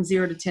rate it from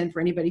 0 to 10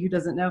 for anybody who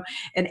doesn't know.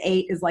 An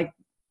 8 is like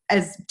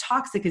as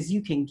toxic as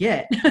you can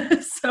get.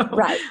 So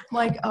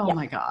like, oh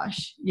my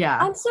gosh. Yeah.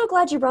 I'm so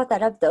glad you brought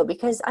that up though,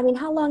 because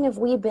how long have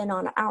we been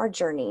on our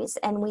journeys,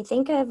 and we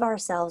think of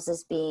ourselves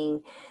as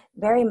being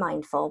very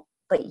mindful,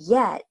 but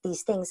yet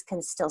these things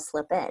can still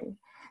slip in.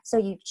 So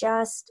you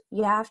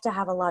have to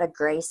have a lot of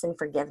grace and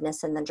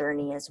forgiveness in the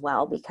journey as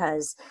well,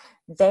 because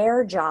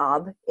their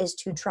job is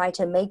to try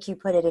to make you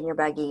put it in your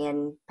buggy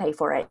and pay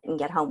for it and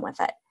get home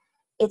with it.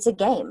 It's a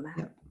game.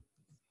 Yep.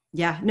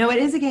 Yeah, no, it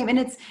is a game. And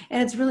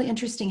it's really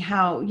interesting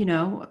how,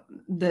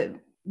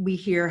 we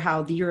hear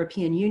how the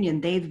European Union,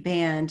 they've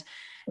banned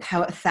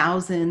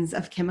thousands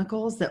of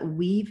chemicals that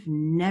we've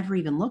never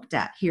even looked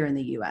at here in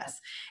the US.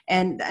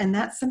 And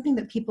that's something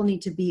that people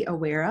need to be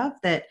aware of,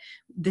 that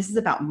this is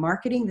about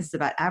marketing. This is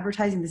about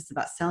advertising. This is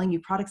about selling you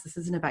products. This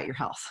isn't about your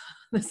health.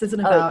 This isn't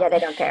about, they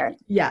don't care.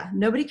 Yeah.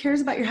 Nobody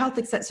cares about your health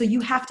except, so you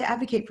have to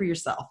advocate for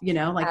yourself,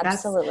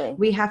 Absolutely.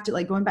 We have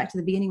to, going back to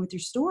the beginning with your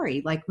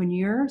story, when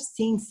you're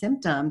seeing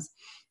symptoms,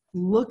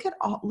 look at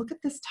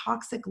this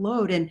toxic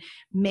load, and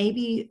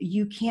maybe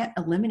you can't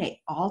eliminate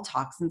all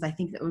toxins. I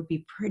think that would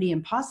be pretty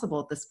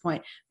impossible at this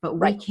point, but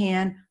we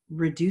can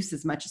reduce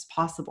as much as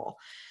possible.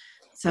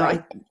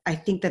 So I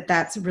think that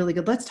that's really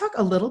good. Let's talk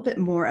a little bit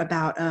more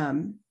about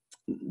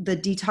the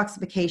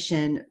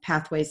detoxification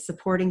pathways,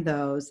 supporting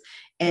those,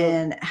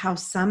 and how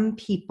some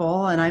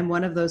people, and I'm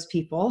one of those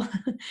people,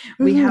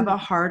 we have a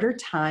harder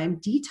time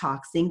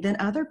detoxing than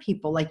other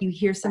people. Like you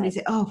hear somebody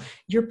say, oh,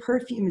 your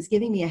perfume is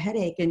giving me a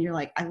headache. And you're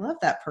like, I love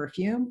that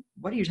perfume.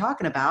 What are you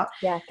talking about?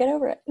 Yeah, get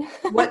over it.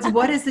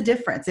 What is the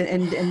difference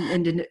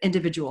in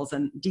individuals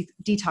and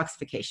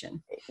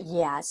detoxification?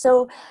 Yeah.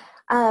 So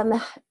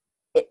Um,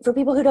 for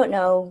people who don't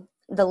know,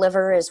 the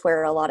liver is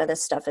where a lot of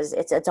this stuff is.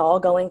 It's all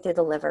going through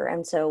the liver,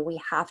 and so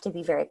we have to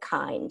be very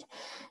kind.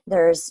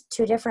 There's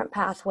 2 different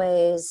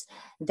pathways.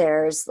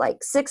 There's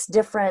like 6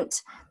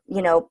 different,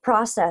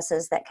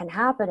 processes that can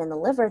happen in the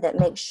liver that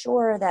make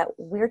sure that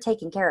we're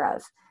taken care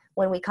of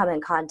when we come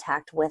in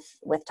contact with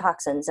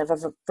toxins of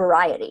a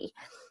variety.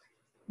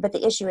 But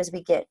the issue is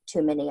we get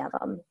too many of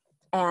them,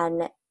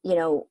 and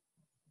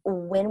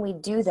when we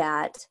do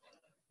that,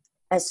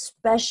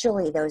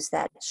 especially those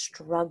that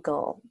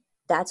struggle.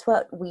 That's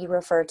what we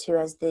refer to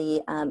as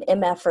the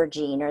MFR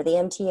gene, or the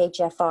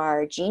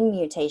MTHFR gene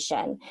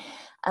mutation.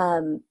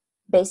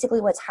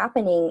 Basically what's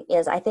happening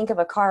is, I think of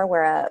a car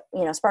where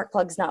a spark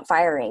plug's not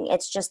firing.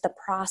 It's just the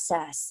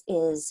process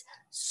is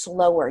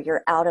slower.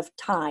 You're out of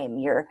time.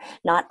 You're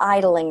not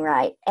idling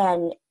right.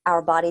 And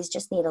our bodies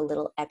just need a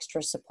little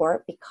extra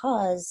support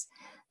because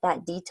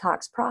that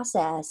detox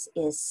process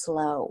is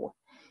slow.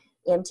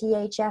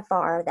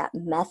 MTHFR, that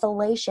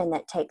methylation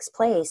that takes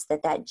place,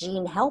 that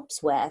gene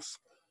helps with,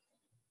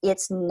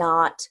 it's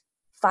not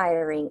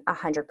firing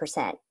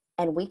 100%.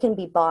 And we can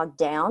be bogged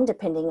down,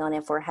 depending on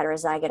if we're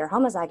heterozygote or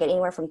homozygote,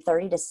 anywhere from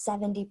 30 to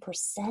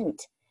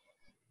 70%.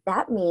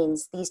 That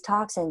means these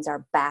toxins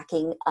are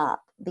backing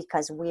up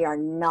because we are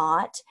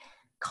not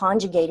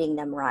conjugating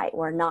them right.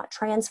 We're not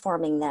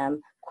transforming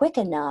them quick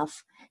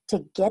enough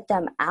to get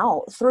them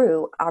out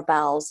through our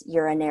bowels,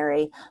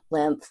 urinary,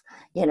 lymph,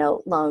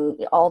 lung,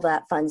 all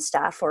that fun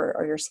stuff,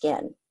 or your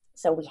skin.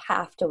 So we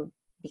have to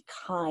be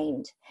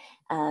kind.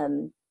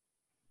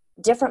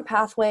 Different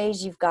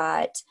pathways, you've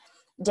got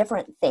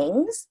different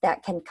things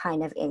that can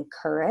kind of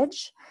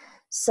encourage.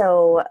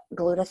 So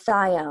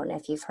glutathione,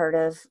 if you've heard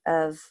of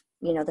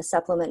the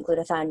supplement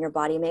glutathione, your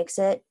body makes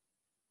it,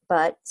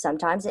 but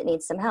sometimes it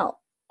needs some help.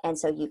 And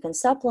so you can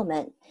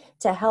supplement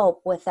to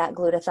help with that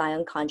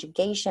glutathione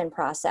conjugation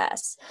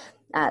process.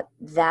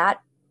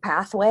 That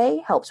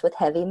pathway helps with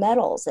heavy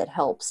metals. It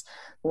helps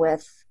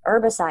with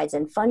herbicides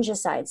and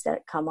fungicides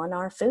that come on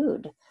our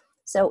food.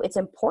 So it's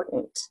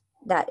important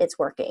that it's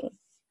working.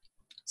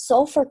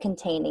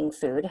 Sulfur-containing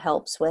food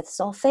helps with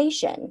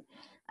sulfation,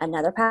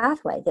 another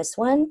pathway. This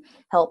one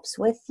helps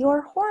with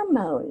your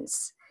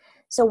hormones.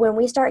 So when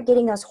we start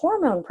getting those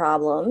hormone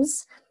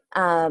problems,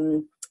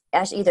 either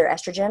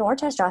estrogen or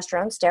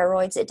testosterone,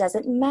 steroids, it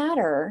doesn't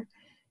matter.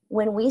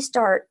 When we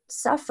start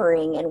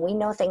suffering and we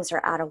know things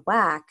are out of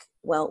whack,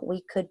 well, we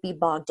could be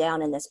bogged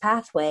down in this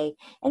pathway,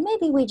 and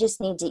maybe we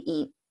just need to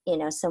eat,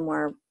 some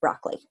more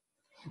broccoli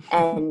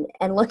and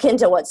look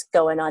into what's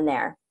going on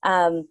there.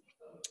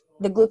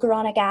 The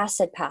glucuronic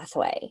acid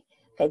pathway.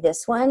 Okay,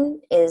 this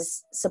one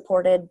is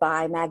supported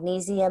by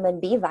magnesium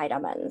and B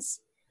vitamins.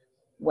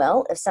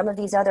 Well, if some of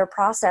these other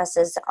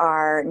processes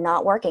are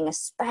not working,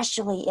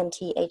 especially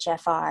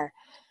MTHFR,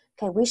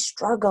 okay, we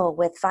struggle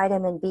with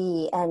vitamin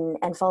B and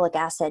folic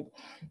acid.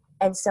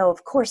 And so,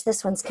 of course,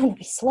 this one's going to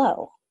be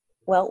slow.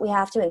 Well, we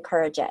have to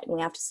encourage it, and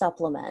we have to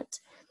supplement.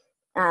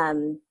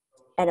 And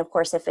of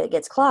course, if it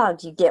gets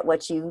clogged, you get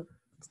what you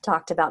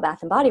talked about,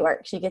 Bath and Body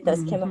Works. You get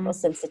those chemical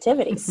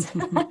sensitivities.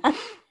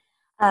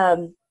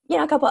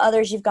 A couple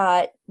others, you've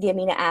got the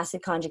amino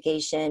acid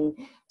conjugation.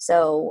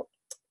 So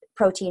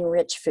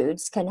protein-rich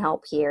foods can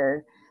help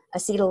here.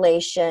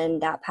 Acetylation,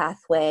 that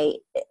pathway,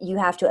 you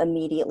have to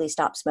immediately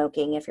stop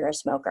smoking if you're a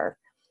smoker.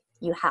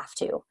 You have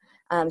to.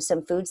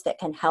 Some foods that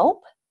can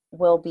help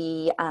will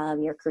be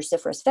your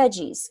cruciferous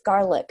veggies,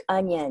 garlic,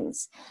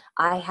 onions.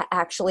 I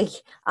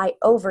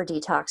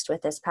over-detoxed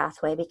with this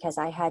pathway because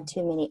I had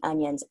too many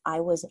onions.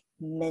 I was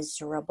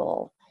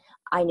miserable.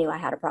 I knew I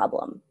had a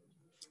problem.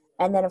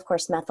 And then, of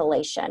course,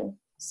 methylation.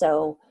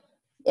 So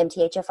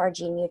MTHFR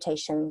gene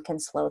mutation can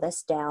slow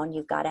this down.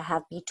 You've got to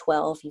have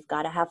B12. You've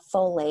got to have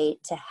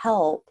folate to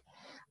help.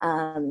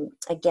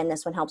 Again,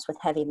 this one helps with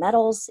heavy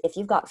metals. If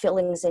you've got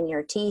fillings in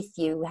your teeth,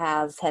 you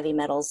have heavy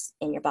metals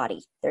in your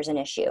body. There's an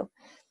issue.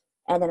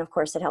 And then, of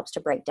course, it helps to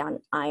break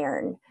down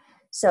iron.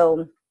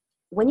 So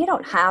when you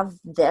don't have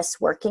this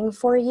working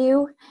for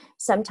you,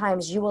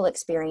 sometimes you will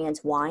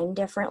experience wine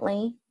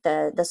differently,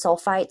 the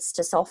sulfites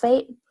to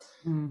sulfate.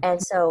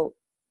 And so,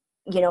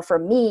 for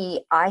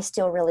me, I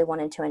still really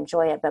wanted to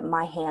enjoy it, but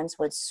my hands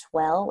would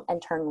swell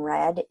and turn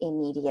red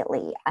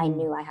immediately. I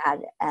knew I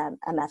had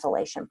a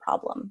methylation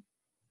problem.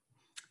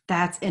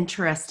 That's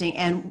interesting.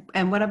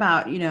 And what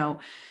about,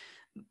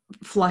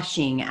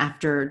 flushing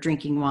after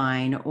drinking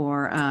wine,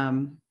 or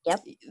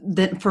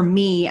Yep. For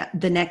me,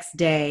 the next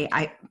day,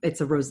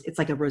 it's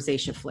like a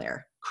rosacea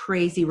flare,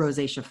 crazy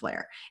rosacea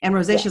flare. And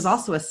rosacea is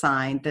also a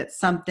sign that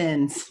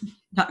something's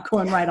not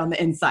going right on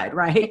the inside,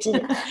 right?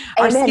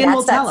 Our skin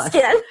will tell us.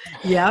 Skin.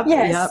 Yep.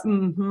 Yes. Yep.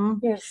 Mm-hmm.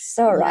 You're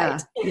so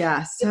right.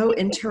 Yeah. So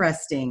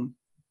interesting.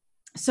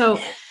 So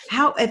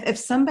if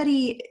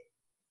somebody,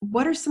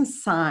 what are some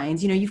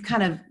signs, you've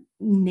kind of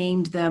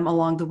named them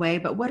along the way,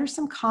 but what are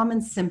some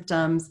common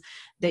symptoms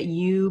that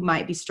you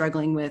might be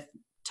struggling with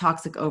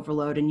toxic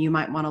overload, and you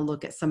might want to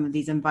look at some of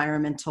these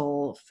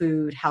environmental,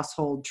 food,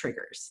 household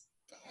triggers?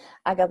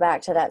 I go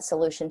back to that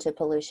solution to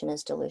pollution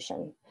is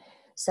dilution.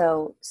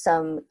 So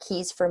some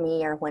keys for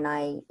me are when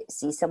I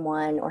see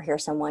someone or hear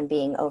someone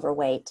being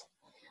overweight.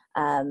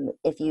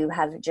 If you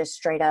have just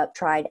straight up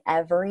tried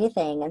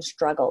everything and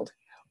struggled,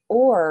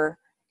 or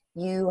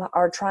you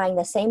are trying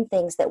the same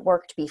things that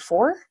worked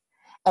before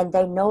and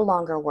they no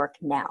longer work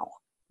now,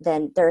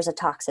 then there's a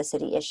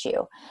toxicity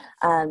issue.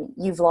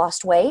 You've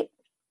lost weight,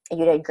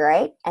 you did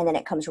great, and then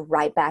it comes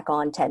right back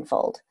on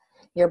tenfold.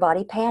 Your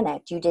body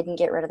panicked, you didn't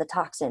get rid of the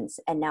toxins,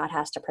 and now it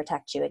has to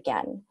protect you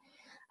again.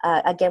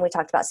 Again, we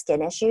talked about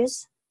skin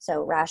issues.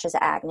 So rashes,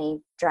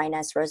 acne,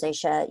 dryness,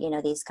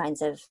 rosacea, these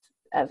kinds of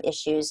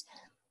issues.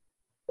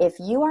 If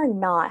you are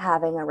not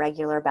having a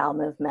regular bowel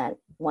movement,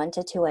 1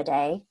 to 2 a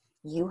day,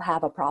 you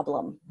have a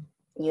problem.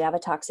 You have a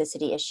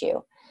toxicity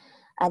issue.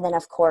 And then,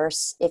 of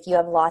course, if you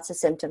have lots of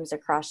symptoms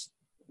across,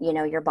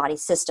 your body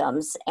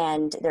systems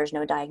and there's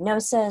no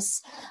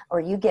diagnosis, or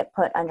you get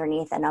put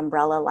underneath an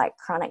umbrella like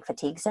chronic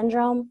fatigue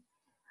syndrome,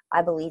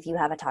 I believe you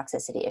have a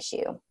toxicity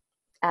issue.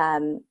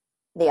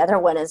 The other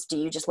one is, do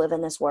you just live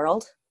in this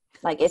world?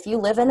 Like, if you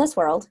live in this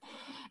world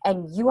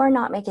and you are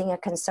not making a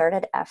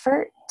concerted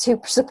effort to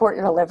support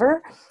your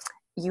liver,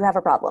 you have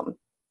a problem.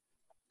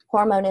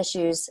 Hormone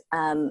issues,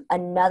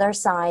 another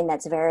sign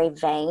that's very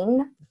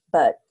vain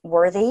but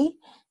worthy,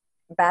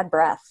 bad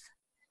breath.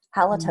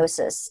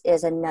 Halitosis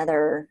is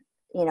another,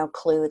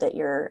 clue that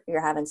you're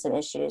having some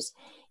issues.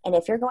 And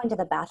if you're going to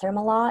the bathroom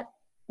a lot,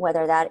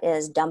 whether that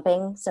is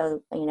dumping,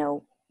 so,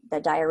 the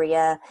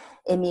diarrhea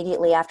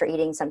immediately after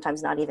eating,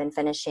 sometimes not even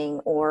finishing,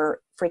 or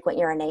frequent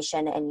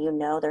urination, and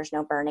there's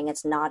no burning,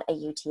 it's not a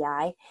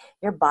UTI,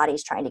 your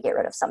body's trying to get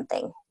rid of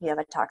something. You have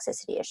a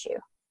toxicity issue.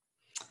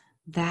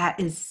 That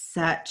is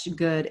such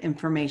good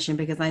information,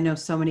 because I know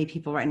so many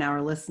people right now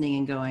are listening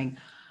and going,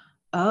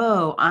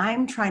 oh,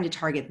 I'm trying to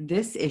target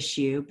this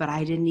issue, but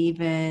I didn't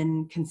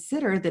even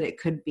consider that it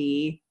could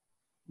be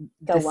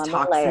this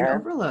toxin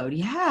overload.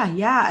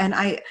 Yeah. And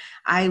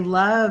I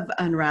love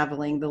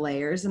unraveling the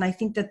layers. And I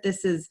think that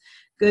this is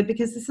good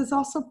because this is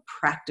also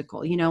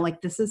practical,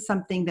 like this is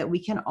something that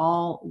we can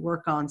all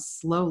work on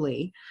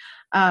slowly.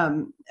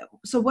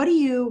 So what do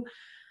you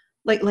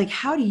like,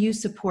 how do you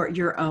support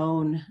your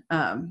own,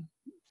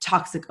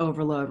 toxic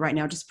overload right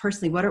now? Just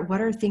personally,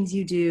 what are things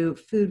you do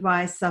food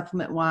wise,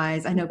 supplement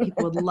wise? I know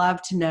people would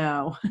love to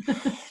know.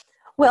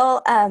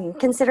 Well,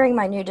 considering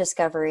my new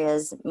discovery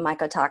is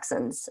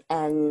mycotoxins,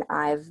 and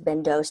I've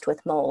been dosed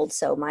with mold,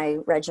 so my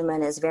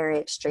regimen is very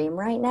extreme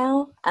right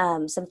now.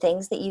 Some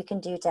things that you can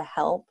do to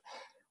help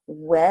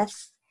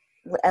with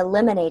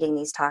eliminating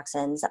these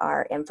toxins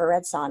are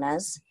infrared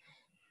saunas,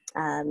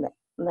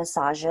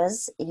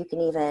 massages. You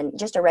can even,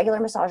 just a regular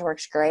massage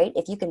works great.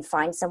 If you can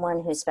find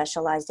someone who's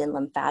specialized in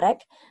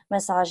lymphatic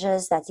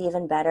massages, that's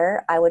even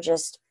better. I would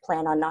just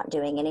plan on not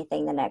doing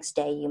anything the next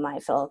day. You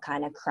might feel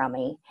kind of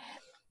crummy.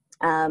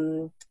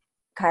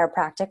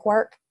 Chiropractic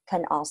work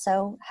can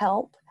also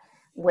help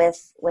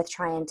with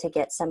trying to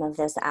get some of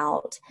this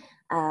out.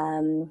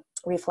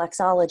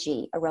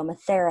 Reflexology,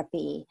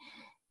 aromatherapy,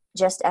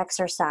 just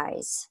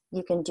exercise.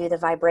 You can do the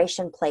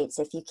vibration plates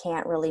if you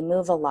can't really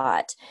move a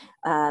lot.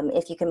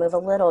 If you can move a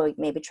little,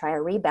 maybe try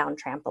a rebound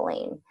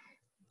trampoline.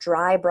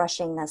 Dry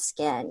brushing the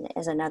skin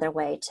is another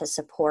way to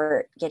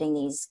support getting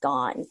these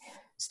gone.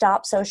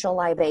 Stop social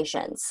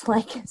libations,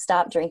 like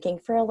stop drinking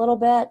for a little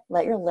bit,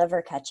 let your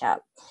liver catch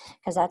up,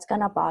 because that's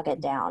going to bog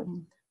it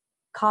down.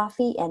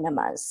 Coffee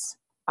enemas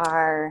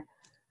are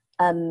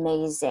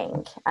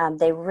amazing.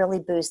 They really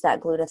boost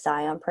that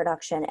glutathione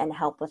production and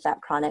help with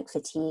that chronic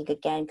fatigue.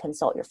 Again,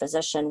 consult your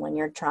physician when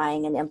you're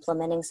trying and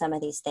implementing some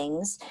of these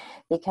things,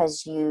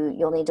 because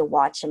you'll need to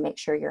watch and make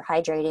sure you're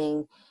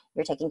hydrating,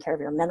 you're taking care of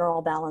your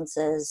mineral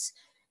balances.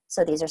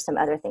 So these are some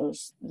other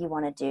things you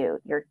want to do.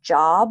 Your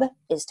job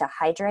is to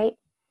hydrate,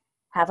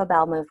 have a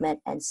bowel movement,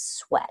 and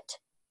sweat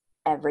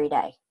every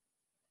day.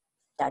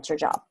 That's your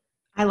job.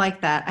 I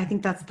like that. I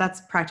think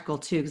that's practical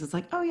too, because it's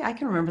like, oh yeah, I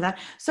can remember that.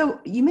 So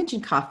you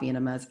mentioned coffee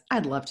enemas.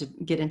 I'd love to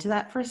get into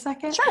that for a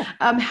second. Sure.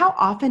 How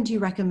often do you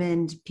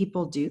recommend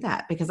people do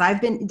that? Because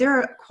there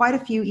are quite a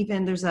few,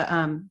 even there's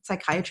a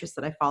psychiatrist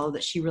that I follow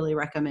that she really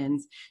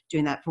recommends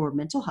doing that for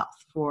mental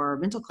health, for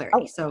mental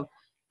clarity. So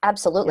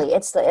absolutely. Yeah.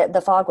 It's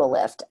the fog will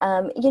lift.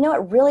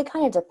 It really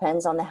kind of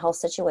depends on the health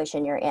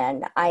situation you're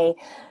in.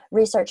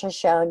 Research has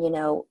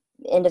shown,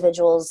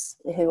 individuals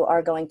who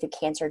are going through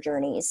cancer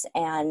journeys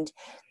and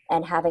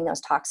having those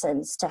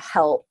toxins to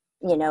help,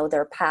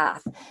 their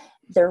path,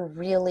 they're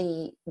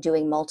really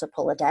doing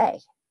multiple a day.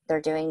 They're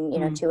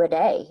doing, 2 a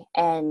day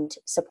and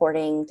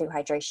supporting through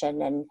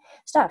hydration and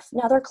stuff.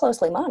 Now they're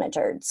closely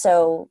monitored,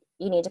 so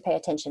you need to pay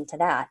attention to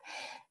that.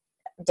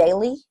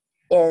 Daily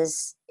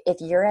is, if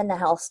you're in the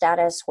health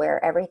status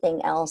where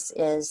everything else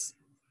is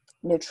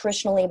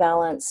nutritionally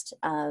balanced,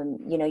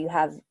 you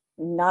have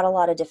not a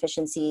lot of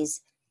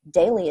deficiencies,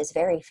 daily is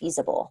very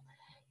feasible.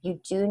 You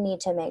do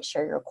need to make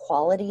sure your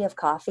quality of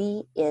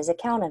coffee is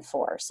accounted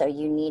for. So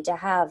you need to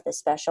have the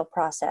special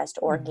processed,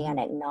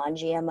 organic,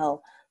 non-GMO,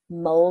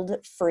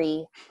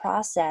 mold-free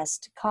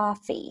processed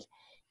coffee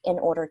in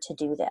order to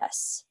do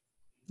this.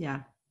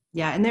 Yeah.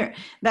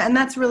 And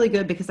that's really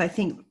good, because I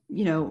think,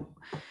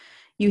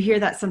 you hear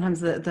that sometimes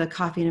the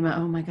coffee enema,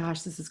 oh my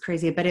gosh, this is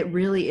crazy, but it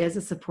really is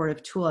a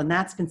supportive tool. And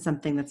that's been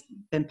something that's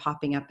been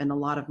popping up in a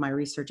lot of my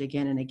research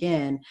again and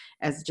again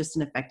as just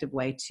an effective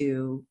way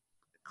to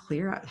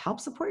clear out, help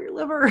support your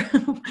liver.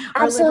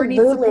 Our liver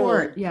needs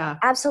support. Yeah.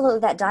 Absolutely.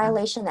 That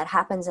dilation that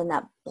happens in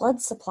that blood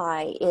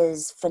supply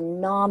is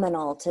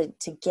phenomenal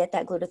to get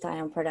that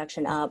glutathione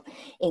production up,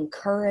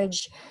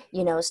 encourage,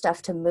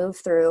 stuff to move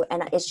through.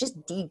 And it's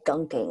just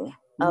degunking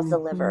of the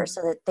liver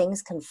so that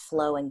things can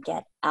flow and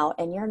get out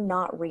and you're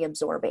not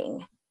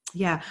reabsorbing.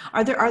 Yeah.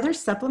 Are there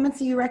supplements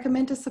that you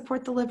recommend to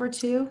support the liver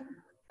too?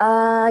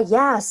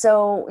 Yeah.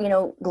 So,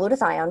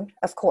 glutathione,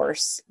 of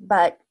course,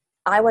 but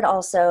I would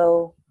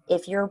also,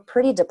 if you're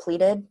pretty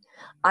depleted,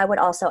 I would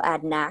also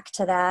add NAC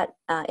to that,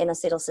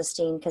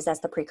 N-acetylcysteine, because that's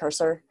the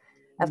precursor,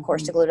 of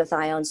course, to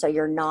glutathione. So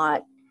you're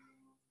not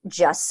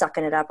just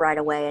sucking it up right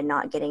away and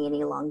not getting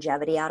any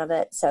longevity out of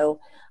it. So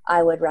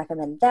I would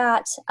recommend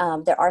that.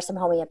 There are some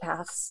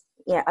homeopaths,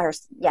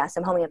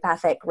 some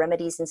homeopathic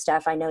remedies and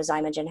stuff. I know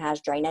Zymogen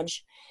has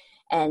drainage,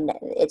 and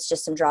it's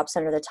just some drops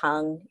under the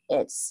tongue.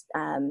 It's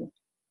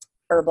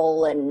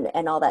herbal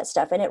and all that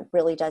stuff. And it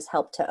really does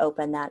help to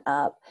open that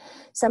up.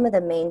 Some of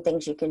the main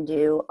things you can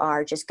do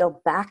are just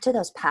go back to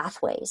those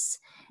pathways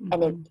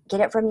and get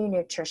it from your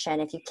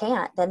nutrition. If you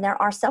can't, then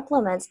there are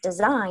supplements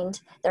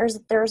designed. There's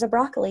a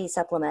broccoli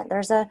supplement.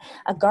 There's a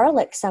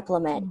garlic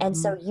supplement. And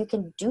so you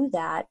can do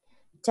that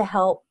to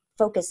help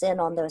focus in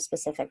on those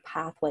specific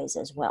pathways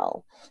as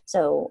well.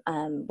 So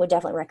would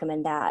definitely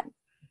recommend that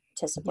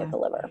to support the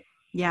liver.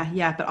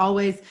 Yeah. But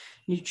always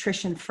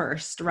nutrition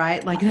first,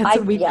 right? Like that's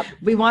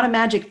we want a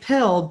magic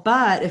pill,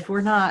 but if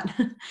we're not,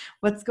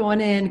 what's going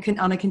in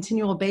on a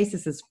continual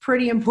basis is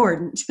pretty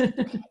important.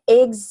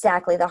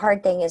 Exactly. The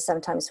hard thing is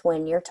sometimes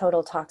when your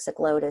total toxic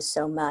load is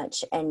so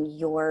much and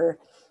your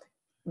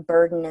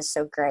burden is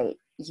so great,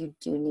 you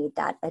do need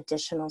that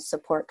additional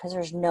support because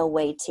there's no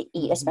way to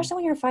eat, especially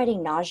when you're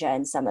fighting nausea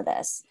in some of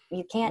this.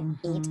 You can't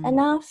eat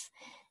enough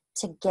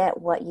to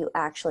get what you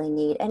actually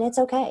need. And it's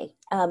okay.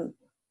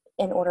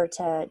 In order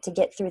to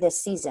get through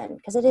this season,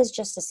 because it is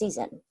just a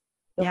season.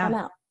 You'll come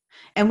out.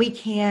 And we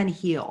can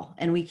heal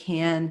and we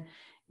can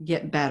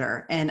get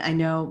better. And I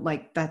know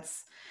like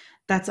that's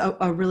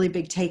a really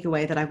big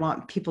takeaway that I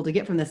want people to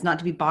get from this, not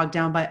to be bogged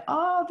down by,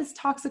 this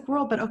toxic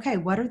world, but okay,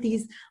 what are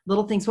these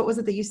little things? What was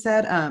it that you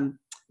said?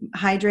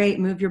 Hydrate,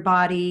 move your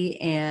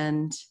body,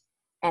 and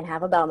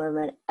have a bowel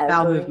movement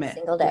every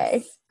single day.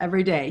 Yes,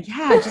 every day.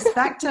 Yeah. Just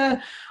back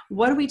to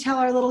what do we tell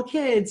our little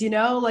kids,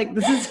 like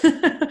this is,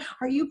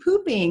 are you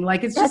pooping?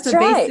 Like, it's just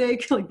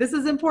basic, like this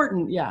is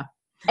important. Yeah.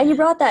 And you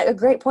brought that a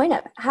great point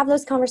up. Have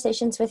those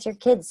conversations with your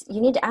kids. You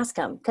need to ask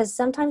them because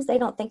sometimes they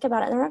don't think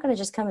about it and they're not going to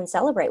just come and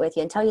celebrate with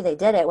you and tell you they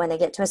did it when they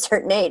get to a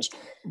certain age.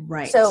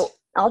 Right. So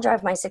I'll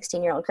drive my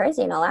 16-year-old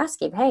crazy and I'll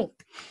ask him, hey,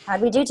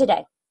 how'd we do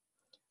today?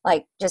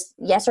 Like just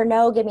yes or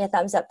no, give me a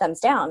thumbs up,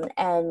 thumbs down.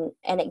 And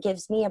it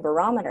gives me a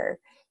barometer.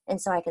 And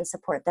so I can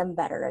support them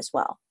better as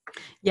well.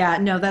 Yeah,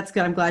 no, that's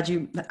good. I'm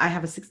glad I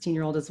have a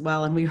 16-year-old as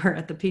well. And we were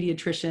at the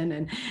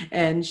pediatrician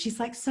and she's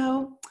like,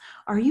 so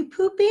are you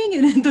pooping?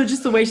 And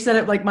just the way she said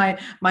it, like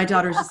my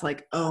daughter's just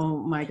like, oh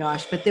my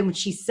gosh. But then when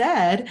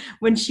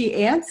she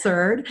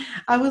answered,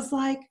 I was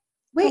like,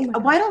 wait,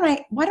 why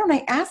don't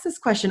I ask this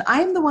question?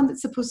 I am the one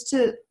that's supposed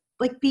to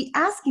like be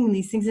asking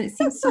these things. And it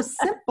seems so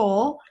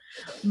simple,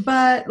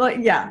 but like,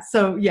 yeah.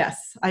 So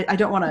yes, I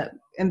don't want to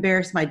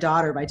embarrass my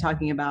daughter by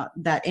talking about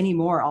that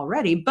anymore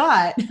already,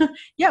 but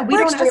yeah, we're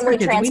don't ask our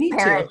kids. We need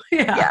to.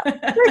 Yeah.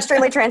 We're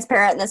extremely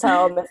transparent in this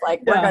home. It's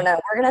like, we're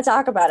going to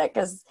talk about it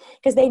because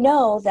they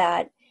know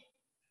that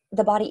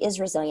the body is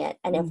resilient.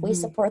 And if we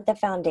support the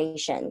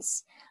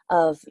foundations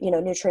of,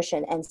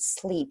 nutrition and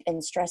sleep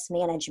and stress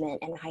management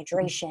and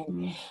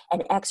hydration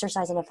and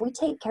exercise, and if we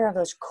take care of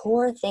those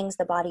core things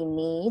the body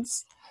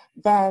needs,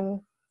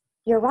 then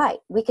you're right.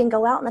 We can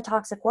go out in the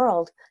toxic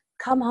world,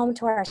 come home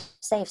to our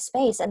safe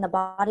space, and the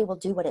body will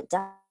do what it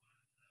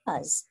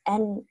does.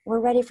 And we're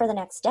ready for the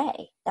next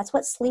day. That's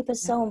what sleep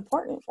is so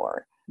important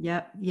for.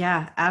 Yep.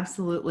 Yeah,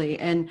 absolutely.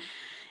 And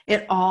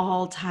it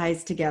all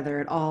ties together.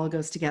 It all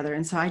goes together.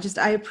 And so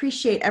I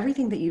appreciate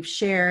everything that you've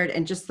shared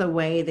and just the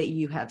way that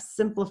you have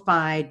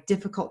simplified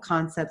difficult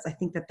concepts. I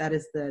think that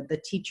is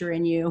the teacher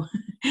in you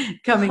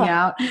coming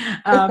out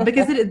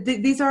because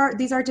these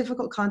are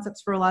difficult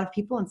concepts for a lot of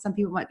people. And some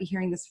people might be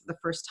hearing this for the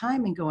first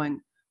time and going,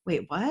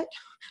 wait, what?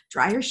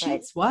 Dryer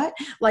sheets? What?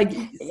 Like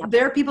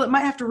there are people that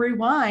might have to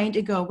rewind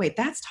and go, wait,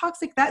 that's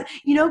toxic. That,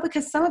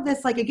 because some of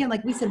this, like, again,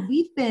 like we said,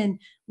 we've been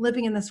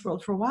living in this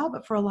world for a while,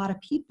 but for a lot of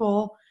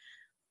people,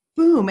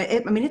 boom.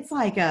 It's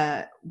like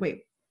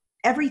wait,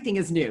 everything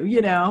is new,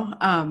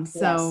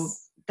 so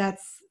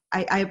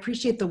I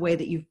appreciate the way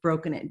that you've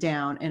broken it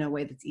down in a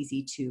way that's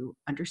easy to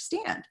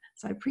understand.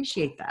 So I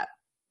appreciate that.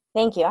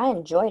 Thank you. I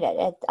enjoyed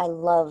it. I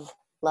love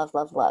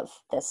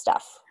this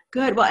stuff.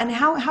 Good. Well, and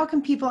how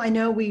can people, I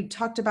know we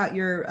talked about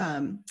your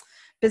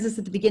business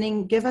at the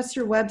beginning, give us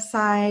your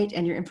website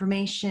and your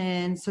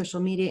information, social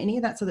media, any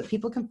of that, so that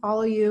people can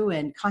follow you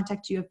and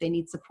contact you if they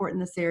need support in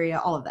this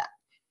area, all of that.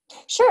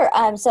 Sure.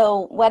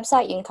 So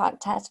website, you can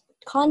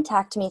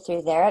contact me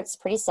through there. It's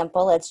pretty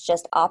simple. It's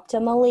just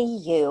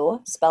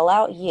optimallyu, spell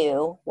out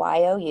you,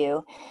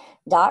 YOU.com.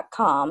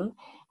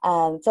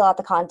 Fill out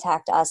the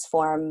contact us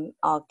form.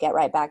 I'll get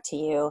right back to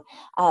you.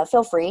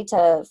 Feel free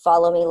to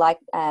follow me,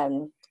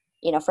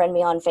 friend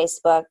me on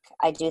Facebook.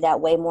 I do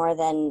that way more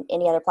than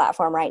any other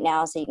platform right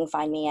now. So you can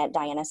find me at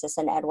Diana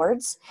Sisson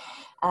Edwards.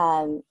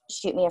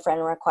 Shoot me a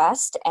friend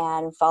request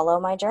and follow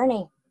my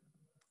journey.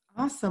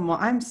 Awesome. Well,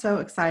 I'm so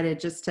excited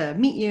just to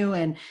meet you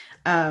and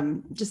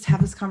just have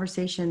this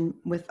conversation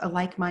with a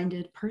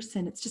like-minded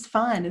person. It's just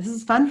fun. This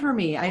is fun for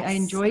me. Yes. I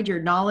enjoyed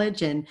your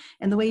knowledge and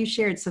the way you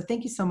shared. So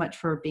thank you so much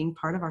for being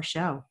part of our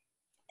show.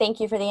 Thank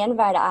you for the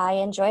invite. I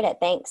enjoyed it.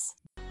 Thanks.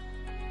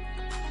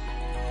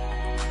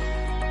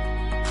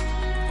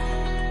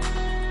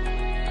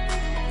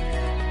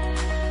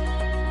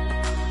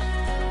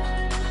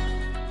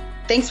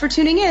 Thanks for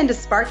tuning in to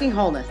Sparking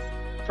Wholeness.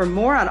 For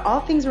more on all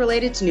things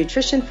related to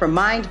nutrition for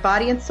mind,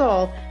 body, and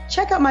soul,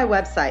 check out my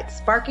website,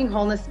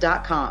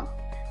 sparkingwholeness.com.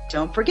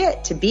 Don't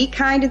forget to be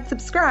kind and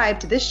subscribe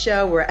to this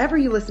show wherever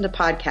you listen to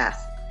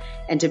podcasts.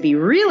 And to be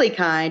really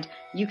kind,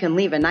 you can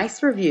leave a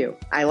nice review.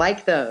 I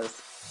like those.